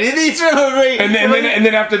the other side. And he swam away. And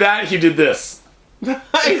then after that, he did this.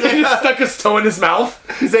 He stuck his toe in his mouth.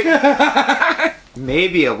 He's like,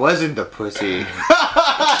 maybe it wasn't the pussy.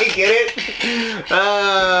 I get it.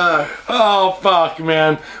 Oh fuck,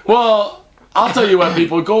 man. Well, I'll tell you what,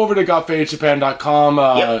 people. Go over to gotfadedjapan.com,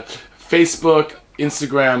 Facebook,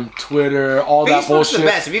 Instagram, Twitter, all that bullshit. Facebook's the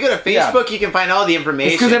best. If you go to Facebook, you can find all the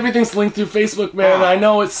information. It's because everything's linked through Facebook, man. I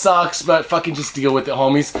know it sucks, but fucking just deal with it,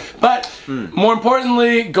 homies. But more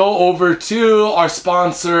importantly, go over to our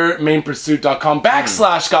sponsor, mainpursuit.com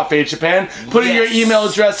 /gotfadedjapan. Put in your email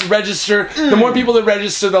address, register. The more people that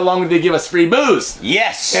register, the longer they give us free booze.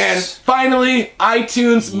 Yes. And finally,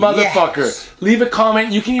 iTunes, motherfucker. Yes. Leave a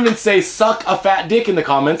comment. You can even say, suck a fat dick in the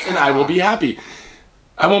comments, and I will be happy.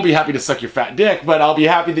 I won't be happy to suck your fat dick, but I'll be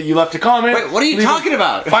happy that you left a comment. Wait, what are you talking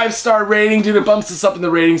about? 5-star rating, dude. It bumps us up in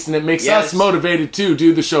the ratings, and it makes us motivated to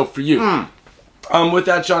do the show for you. With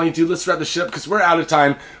that, Johnny, dude, let's wrap this shit up because we're out of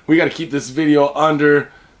time. We got to keep this video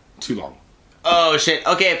under too long. Oh shit!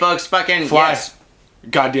 Okay, folks, fucking fly. Yes.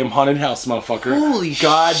 Goddamn haunted house, motherfucker. Holy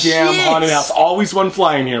Goddamn shit. Haunted house. Always one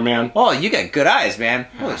flying here, man. Oh, you got good eyes, man.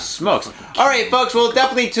 Holy smokes. Alright, folks, we'll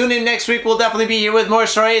definitely tune in next week. We'll definitely be here with more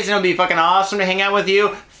stories, and it'll be fucking awesome to hang out with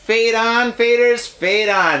you. Fade on, faders, fade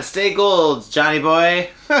on. Stay gold, Johnny boy.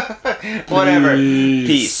 Whatever.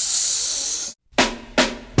 Peace.